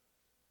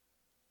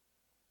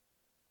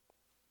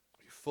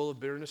 Are you full of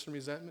bitterness and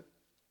resentment?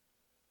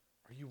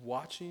 Are you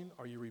watching?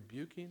 Are you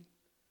rebuking?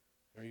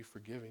 Are you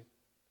forgiving?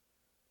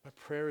 My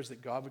prayer is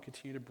that God would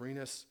continue to bring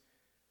us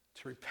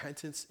to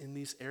repentance in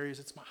these areas.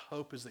 It's my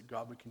hope is that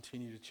God would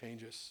continue to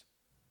change us.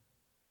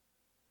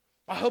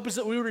 My hope is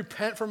that we would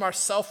repent from our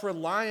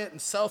self-reliant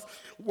and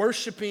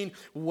self-worshiping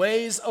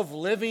ways of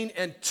living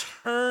and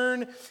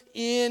turn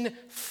in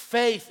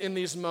faith in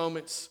these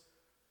moments.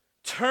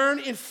 Turn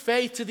in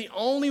faith to the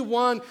only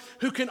one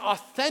who can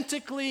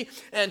authentically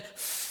and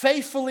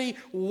faithfully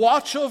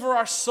watch over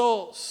our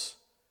souls.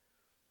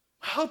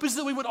 My hope is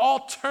that we would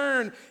all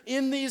turn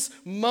in these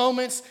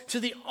moments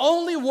to the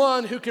only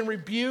one who can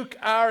rebuke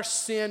our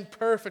sin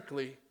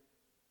perfectly.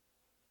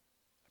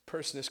 The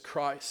person is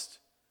Christ.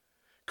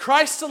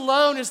 Christ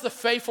alone is the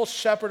faithful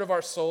shepherd of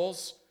our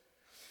souls.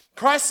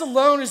 Christ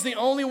alone is the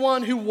only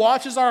one who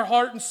watches our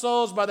heart and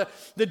souls by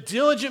the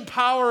diligent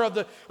power of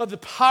the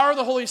power of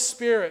the Holy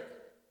Spirit.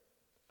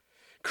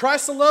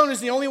 Christ alone is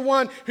the only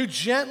one who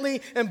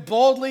gently and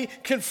boldly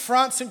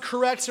confronts and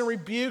corrects and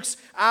rebukes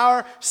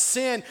our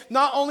sin,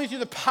 not only through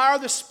the power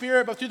of the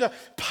Spirit, but through the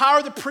power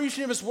of the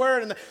preaching of His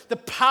Word and the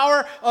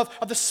power of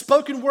the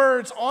spoken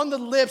words on the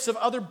lips of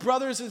other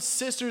brothers and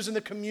sisters in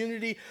the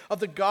community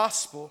of the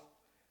gospel.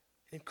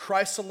 In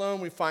Christ alone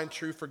we find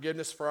true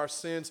forgiveness for our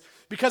sins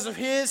because of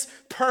His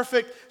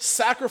perfect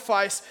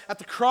sacrifice at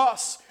the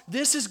cross.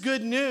 This is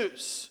good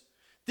news.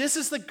 This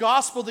is the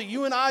gospel that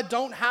you and I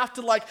don't have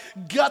to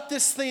gut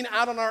this thing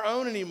out on our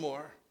own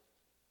anymore.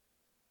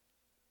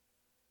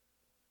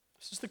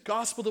 This is the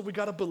gospel that we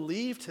got to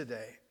believe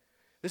today.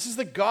 This is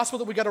the gospel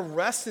that we got to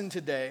rest in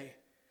today.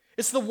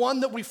 It's the one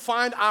that we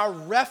find our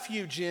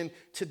refuge in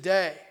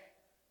today.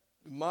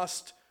 We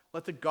must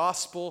let the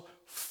gospel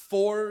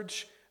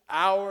forge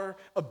our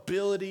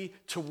ability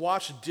to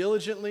watch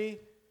diligently,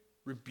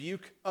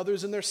 rebuke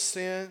others in their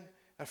sin,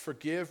 and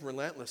forgive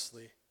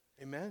relentlessly.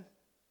 Amen?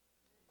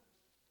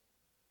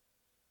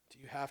 Do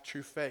you have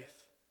true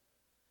faith?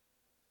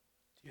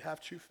 Do you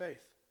have true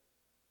faith?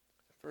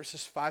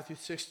 Verses 5 through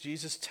 6,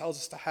 Jesus tells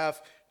us to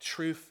have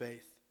true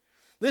faith.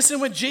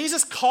 Listen, when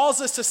Jesus calls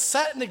us to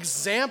set an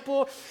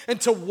example and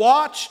to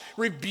watch,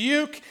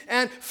 rebuke,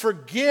 and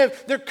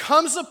forgive, there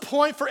comes a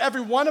point for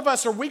every one of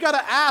us where we got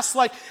to ask,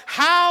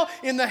 how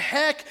in the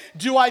heck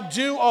do I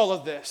do all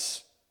of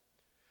this?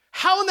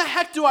 How in the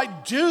heck do I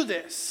do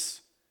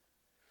this?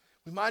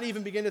 We might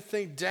even begin to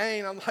think,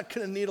 dang, I'm not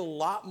going to need a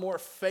lot more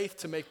faith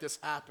to make this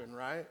happen,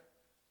 right?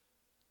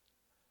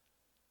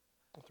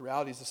 But the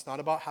reality is it's not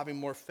about having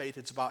more faith,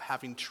 it's about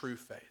having true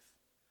faith.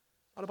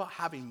 It's not about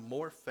having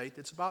more faith,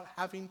 it's about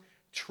having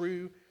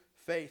true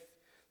faith.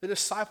 The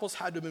disciples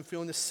had to have been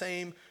feeling the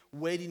same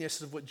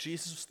weightiness of what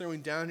Jesus was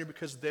throwing down here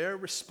because their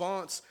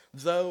response,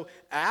 though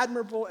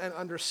admirable and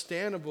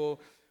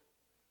understandable,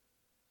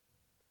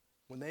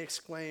 when they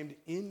exclaimed,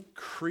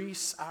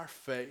 "Increase our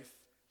faith."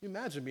 Can you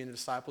imagine being the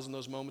disciples in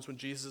those moments when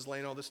Jesus is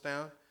laying all this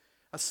down?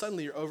 And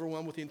suddenly you're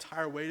overwhelmed with the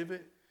entire weight of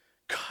it.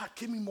 God,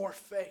 give me more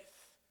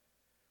faith,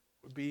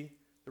 would be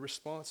the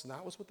response. And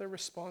that was what their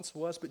response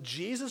was. But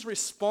Jesus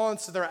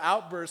responds to their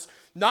outburst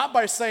not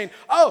by saying,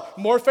 "Oh,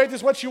 more faith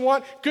is what you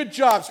want? Good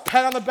job.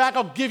 Pat on the back,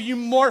 I'll give you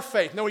more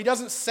faith." No, he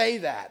doesn't say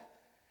that.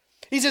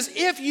 He says,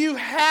 if you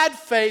had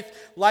faith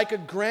like a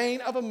grain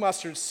of a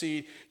mustard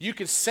seed, you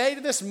could say to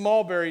this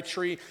mulberry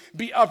tree,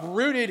 "Be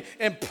uprooted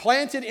and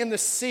planted in the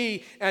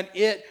sea," and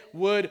it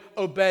would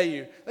obey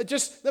you.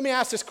 Just let me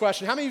ask this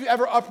question. How many of you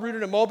ever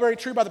uprooted a mulberry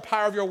tree by the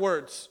power of your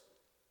words?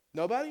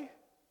 Nobody?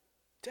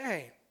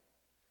 Dang.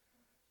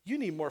 You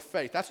need more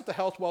faith. That's what the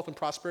health, wealth, and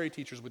prosperity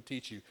teachers would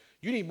teach you.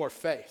 You need more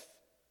faith,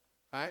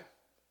 right?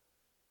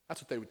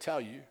 That's what they would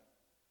tell you.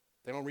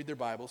 They don't read their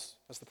Bibles.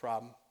 That's the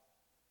problem.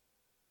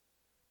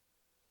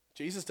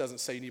 Jesus doesn't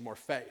say you need more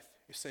faith.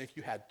 He's saying if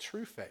you had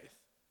true faith,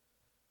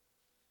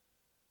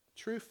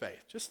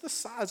 just the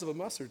size of a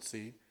mustard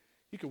seed,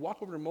 you could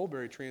walk over to a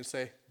mulberry tree and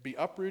say, "Be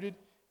uprooted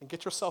and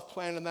get yourself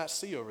planted in that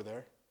sea over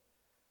there."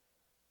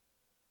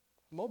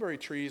 Mulberry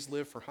trees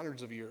live for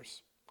hundreds of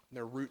years, and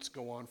their roots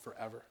go on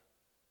forever.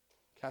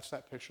 Catch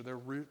that picture. Their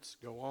roots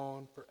go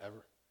on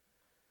forever.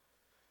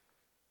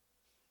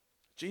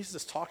 Jesus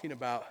is talking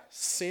about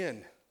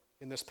sin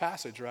in this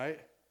passage, right?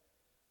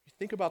 You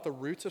think about the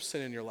roots of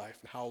sin in your life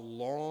and how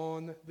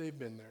long they've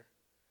been there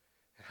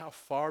and how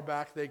far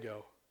back they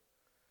go.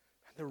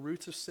 And the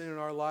roots of sin in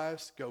our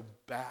lives go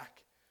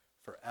back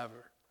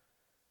forever.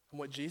 And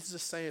what Jesus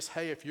is saying is,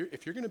 hey, if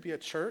you're going to be a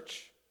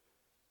church,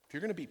 if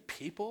you're going to be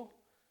people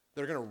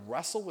that are going to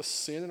wrestle with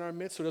sin in our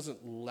midst so it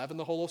doesn't leaven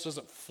the whole loaf, so it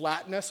doesn't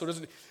flatten us, so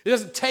it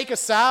doesn't take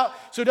us out,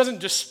 so it doesn't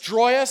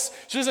destroy us,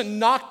 so it doesn't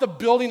knock the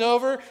building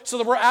over, so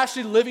that we're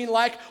actually living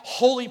like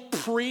holy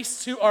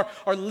priests who are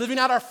living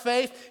out our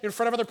faith in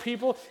front of other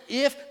people.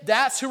 If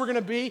that's who we're going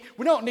to be,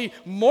 we don't need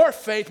more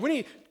faith. We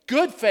need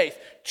good faith,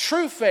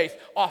 true faith,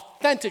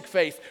 authentic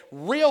faith,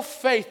 real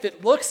faith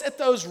that looks at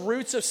those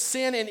roots of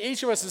sin in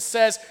each of us and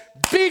says,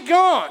 "Be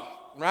gone,"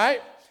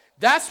 right?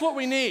 That's what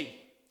we need.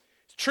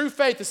 True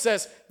faith that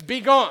says, be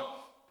gone.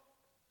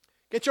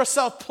 Get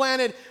yourself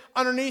planted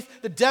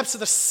underneath the depths of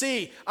the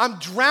sea. I'm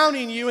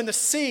drowning you in the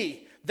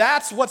sea.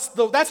 That's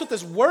what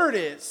this word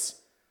is.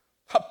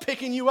 I'm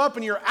picking you up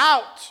and you're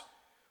out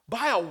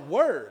by a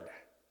word.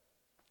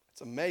 It's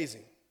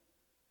amazing.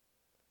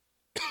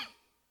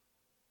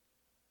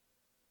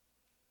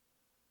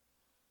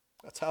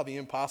 That's how the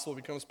impossible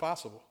becomes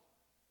possible.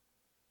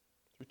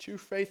 Through true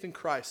faith in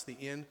Christ, the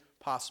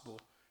impossible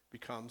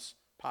becomes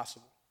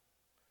possible.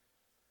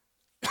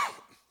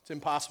 It's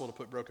impossible to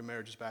put broken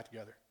marriages back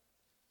together.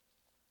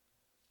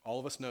 All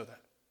of us know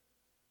that.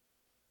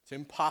 It's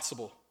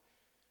impossible.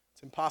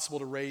 It's impossible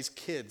to raise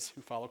kids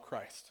who follow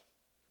Christ.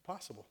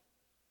 Impossible.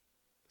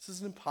 This is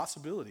an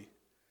impossibility.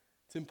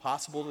 It's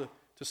impossible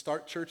to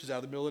start churches out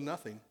of the middle of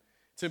nothing.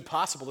 It's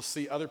impossible to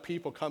see other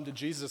people come to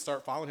Jesus and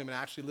start following him and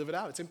actually live it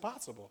out. It's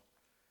impossible.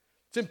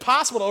 It's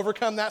impossible to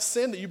overcome that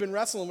sin that you've been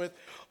wrestling with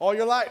all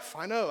your life.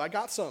 I know, I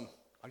got some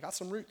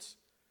roots.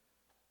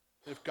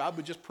 If God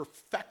would just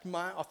perfect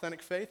my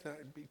authentic faith, then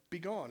I'd be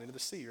gone into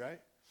the sea, right?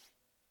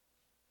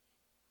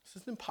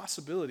 This is an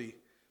impossibility.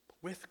 But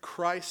with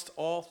Christ,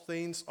 all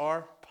things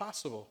are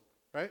possible,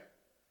 right?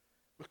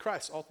 With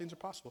Christ, all things are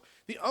possible.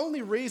 The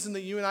only reason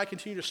that you and I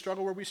continue to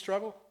struggle where we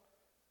struggle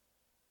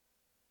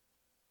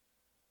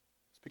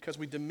is because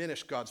we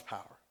diminish God's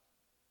power.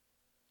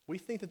 We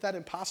think that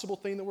impossible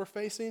thing that we're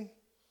facing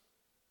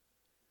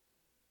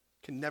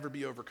can never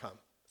be overcome.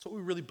 That's what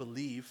we really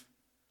believe.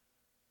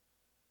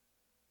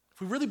 If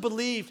we really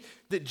believed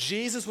that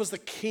Jesus was the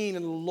King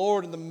and the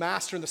Lord and the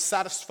Master and the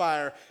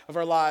satisfier of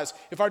our lives,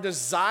 if our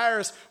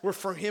desires were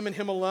for him and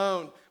him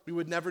alone, we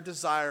would never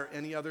desire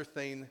any other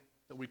thing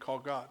that we call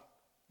God.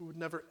 We would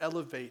never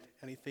elevate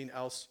anything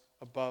else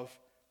above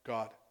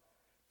God.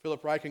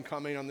 Philip Ryken,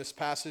 commenting on this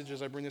passage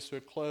as I bring this to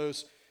a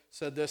close,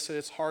 said this: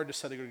 it's hard to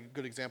set a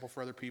good example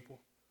for other people.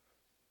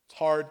 It's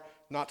hard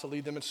not to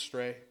lead them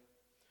astray.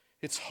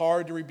 It's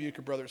hard to rebuke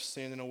a brother's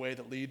sin in a way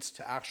that leads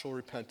to actual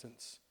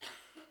repentance.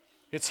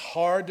 It's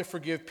hard to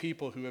forgive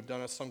people who have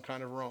done us some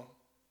kind of wrong.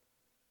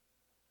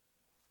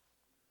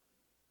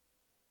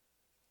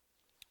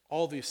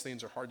 All these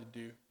things are hard to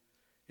do,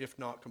 if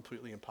not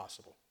completely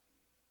impossible.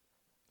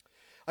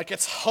 Like,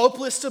 it's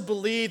hopeless to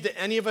believe that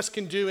any of us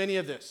can do any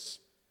of this.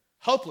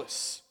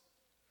 Hopeless.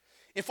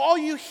 If all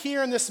you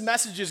hear in this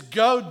message is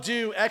go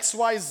do X,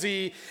 Y,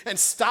 Z and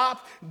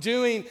stop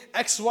doing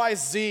X, Y,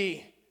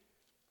 Z,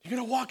 you're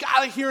going to walk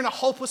out of here in a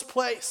hopeless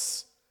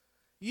place.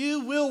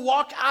 You will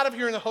walk out of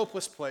here in a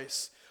hopeless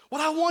place.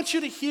 What I want you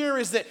to hear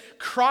is that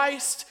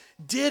Christ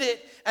did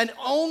it, and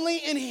only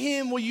in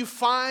him will you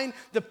find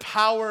the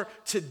power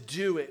to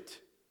do it.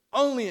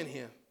 Only in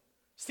him.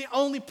 It's the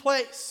only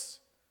place.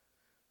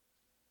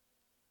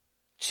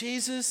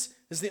 Jesus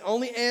is the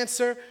only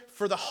answer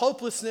for the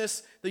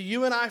hopelessness that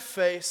you and I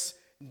face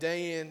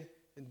day in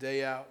and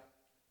day out.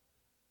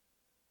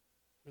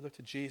 We look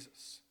to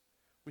Jesus.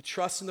 We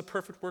trust in the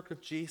perfect work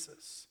of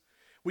Jesus.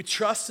 We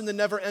trust in the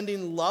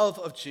never-ending love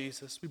of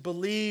Jesus. We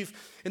believe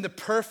in the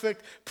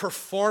perfect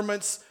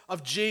performance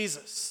of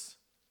Jesus.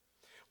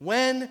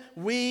 When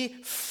we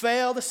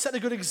fail to set a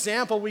good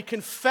example, we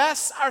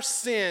confess our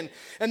sin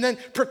and then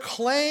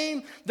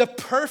proclaim the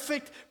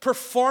perfect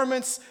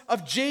performance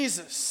of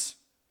Jesus.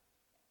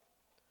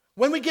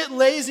 When we get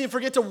lazy and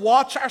forget to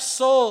watch our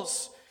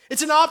souls,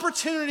 it's an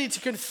opportunity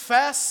to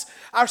confess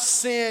our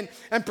sin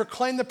and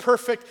proclaim the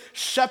perfect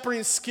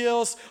shepherding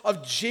skills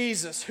of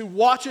Jesus, who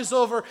watches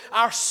over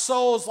our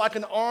souls like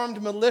an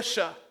armed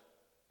militia.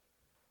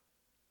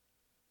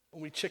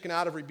 When we chicken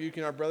out of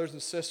rebuking our brothers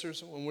and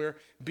sisters, when we're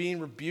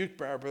being rebuked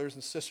by our brothers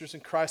and sisters in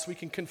Christ, we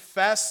can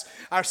confess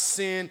our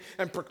sin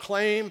and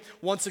proclaim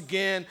once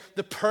again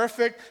the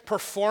perfect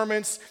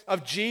performance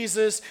of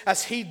Jesus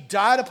as he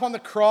died upon the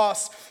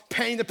cross,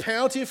 paying the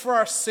penalty for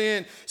our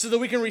sin so that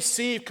we can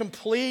receive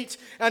complete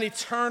and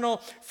eternal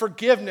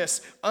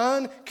forgiveness,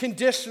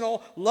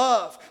 unconditional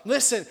love.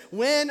 Listen,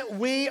 when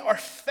we are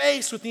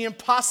faced with the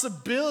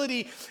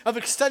impossibility of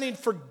extending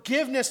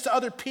forgiveness to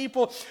other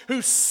people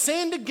who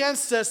sinned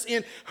against us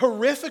in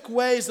horrific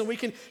ways, and we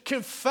can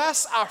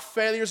confess our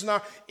failures and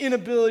our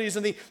inabilities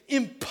and the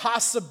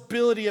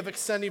impossibility of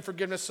extending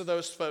forgiveness to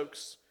those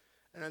folks.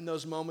 And in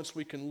those moments,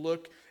 we can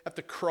look at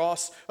the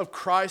cross of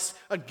Christ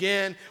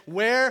again,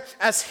 where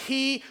as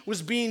he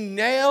was being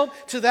nailed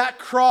to that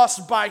cross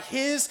by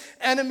his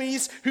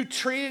enemies who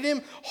treated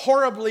him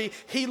horribly,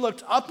 he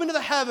looked up into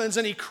the heavens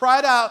and he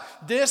cried out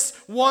this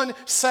one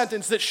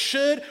sentence that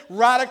should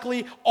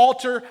radically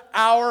alter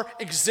our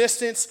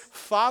existence: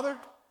 Father,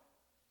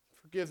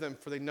 forgive them,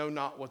 for they know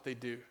not what they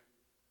do. You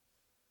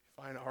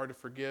find it hard to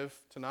forgive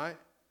tonight?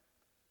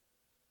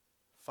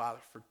 Father,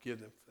 forgive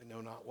them, for they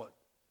know not what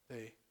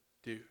they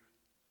do.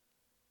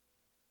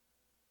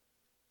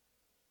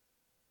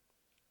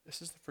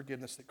 This is the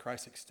forgiveness that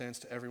Christ extends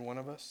to every one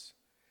of us.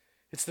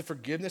 It's the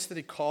forgiveness that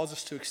he calls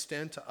us to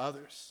extend to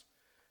others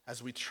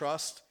as we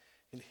trust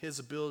in his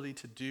ability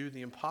to do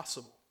the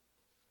impossible.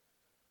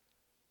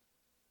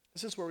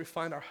 This is where we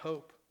find our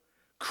hope.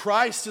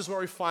 Christ is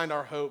where we find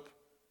our hope.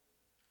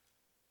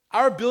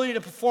 Our ability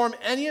to perform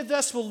any of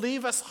this will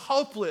leave us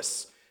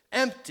hopeless,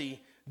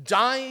 empty,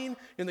 dying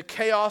in the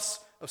chaos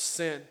of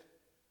sin.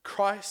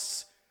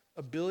 Christ's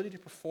ability to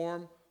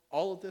perform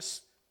all of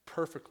this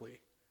perfectly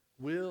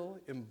will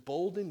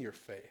embolden your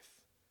faith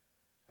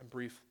and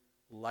breathe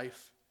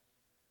life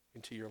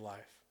into your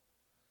life.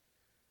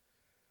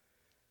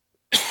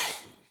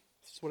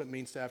 This is what it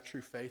means to have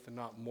true faith and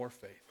not more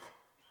faith.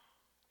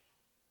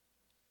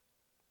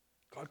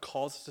 God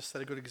calls us to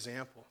set a good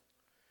example,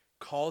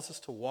 calls us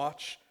to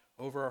watch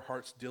over our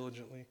hearts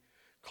diligently,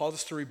 calls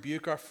us to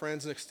rebuke our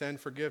friends and extend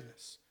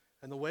forgiveness.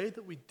 And the way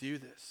that we do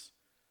this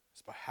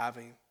is by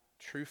having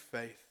true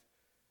faith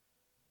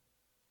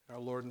in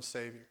our Lord and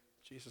Savior,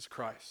 Jesus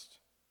Christ.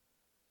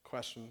 The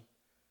question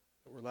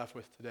that we're left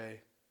with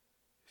today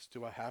is,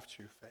 do I have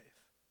true faith?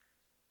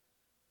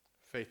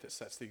 Faith that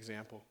sets the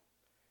example.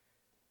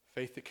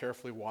 Faith that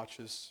carefully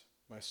watches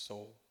my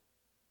soul.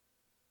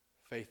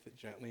 Faith that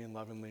gently and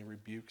lovingly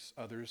rebukes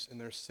others in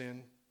their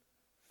sin.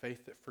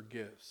 Faith that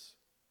forgives.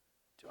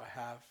 Do I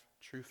have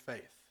true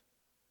faith?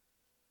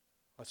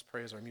 Let's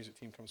pray as our music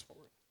team comes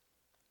forward.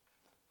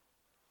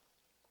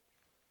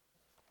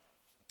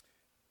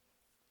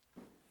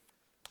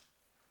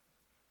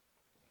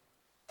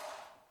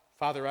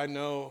 Father, I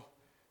know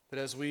that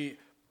as we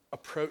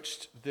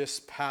approached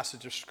this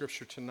passage of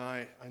Scripture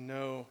tonight, I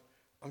know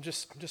I'm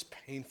just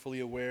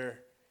painfully aware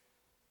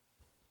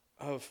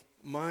of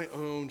my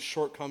own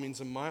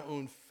shortcomings and my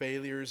own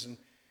failures and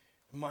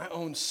my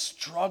own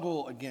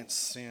struggle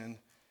against sin.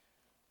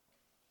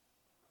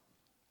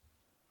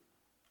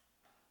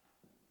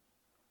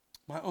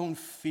 My own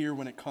fear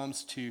when it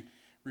comes to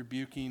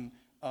rebuking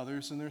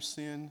others in their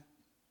sin,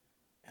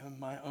 and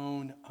my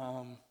own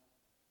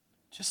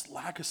just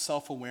lack of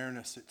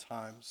self-awareness at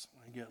times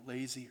when I get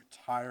lazy or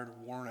tired or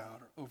worn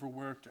out or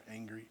overworked or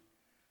angry.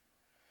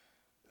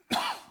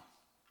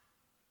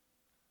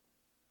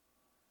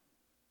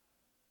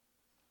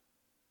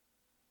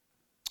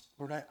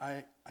 Lord,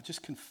 I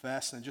just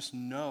confess and I just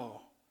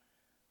know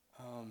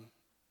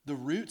the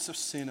roots of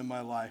sin in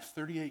my life,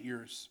 38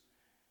 years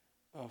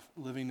of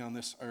living on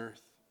this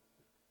earth,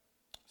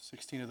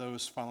 16 of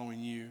those following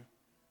you.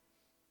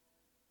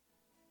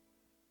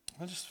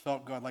 I just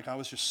felt, God, like I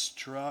was just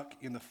struck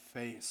in the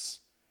face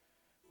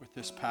with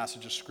this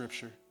passage of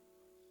Scripture.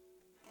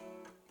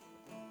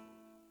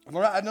 And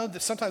Lord, I know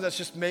that sometimes that's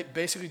just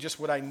basically just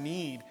what I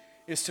need,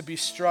 is to be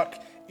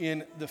struck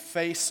in the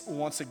face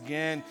once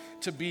again,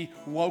 to be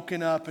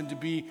woken up and to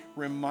be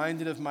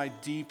reminded of my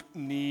deep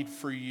need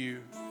for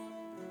you.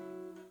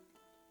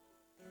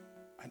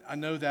 I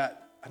know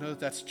that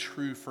that's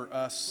true for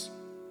us,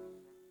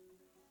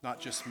 not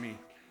just me.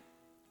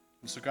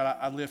 And so God,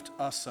 I lift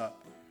us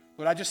up.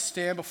 Lord, I just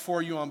stand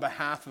before you on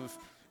behalf of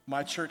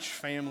my church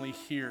family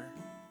here.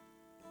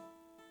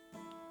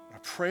 I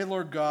pray,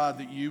 Lord God,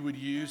 that you would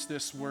use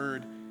this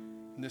word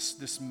and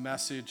this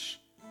message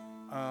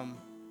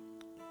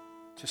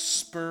to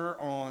spur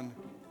on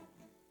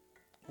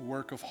a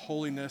work of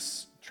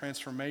holiness,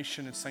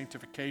 transformation, and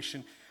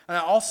sanctification. And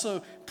I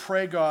also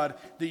pray, God,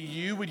 that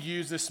you would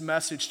use this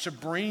message to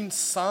bring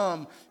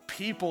some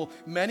people,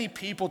 many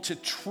people, to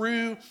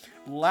true,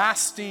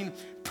 lasting,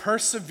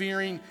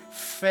 persevering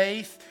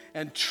faith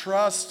and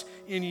trust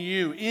in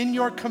you, in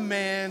your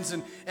commands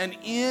and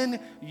in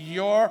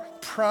your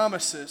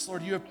promises.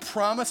 Lord, you have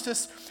promised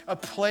us a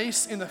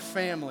place in the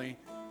family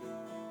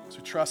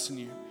to trust in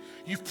you.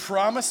 You've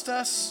promised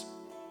us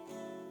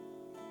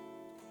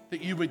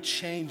that you would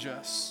change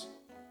us.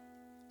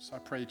 So I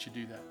pray that you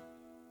do that.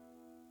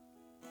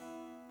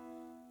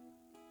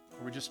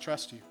 Or we just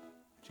trust you.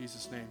 In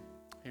Jesus' name,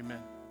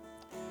 amen.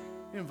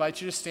 I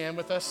invite you to stand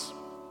with us.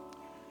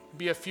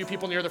 Be a few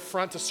people near the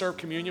front to serve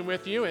communion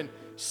with you and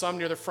some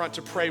near the front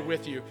to pray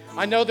with you.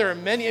 I know there are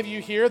many of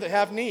you here that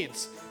have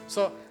needs.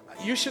 So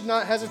you should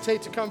not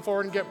hesitate to come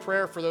forward and get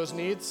prayer for those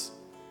needs.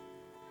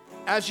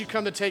 As you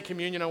come to take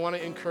communion, I want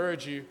to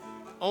encourage you.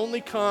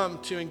 Only come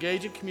to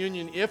engage in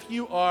communion if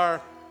you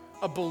are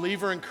a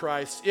believer in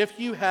Christ, if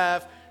you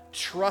have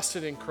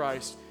trusted in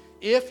Christ,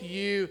 if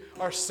you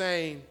are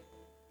saying,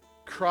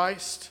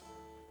 Christ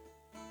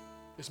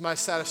is my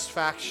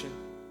satisfaction.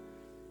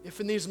 If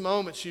in these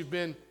moments you've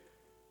been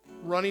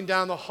running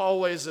down the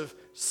hallways of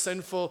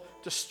sinful,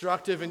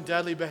 destructive, and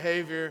deadly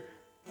behavior,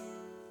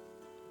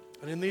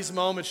 and in these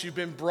moments you've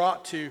been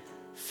brought to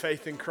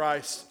faith in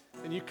Christ,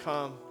 and you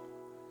come,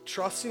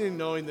 trusting and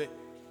knowing that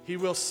He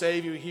will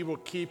save you, He will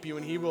keep you,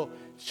 and He will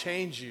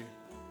change you.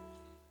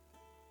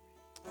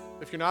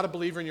 If you're not a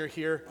believer and you're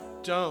here,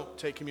 don't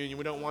take communion.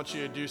 We don't want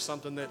you to do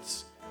something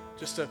that's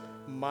just a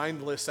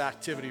mindless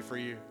activity for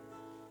you.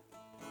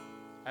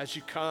 As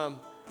you come,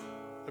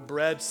 the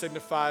bread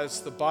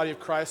signifies the body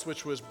of Christ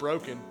which was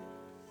broken,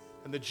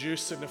 and the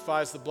juice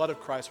signifies the blood of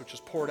Christ which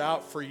was poured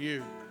out for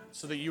you,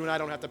 so that you and I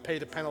don't have to pay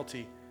the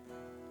penalty,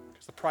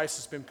 because the price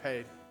has been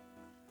paid,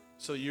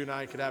 so that you and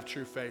I could have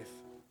true faith.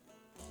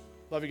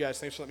 Love you guys.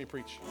 Thanks for letting me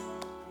preach.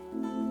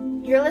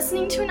 You're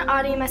listening to an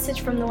audio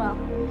message from The Well,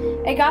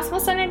 a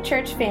gospel-centered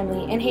church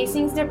family in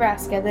Hastings,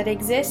 Nebraska that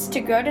exists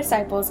to grow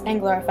disciples and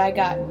glorify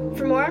God.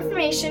 For more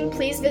information,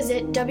 please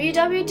visit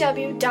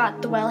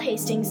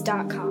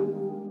www.thewellhastings.com.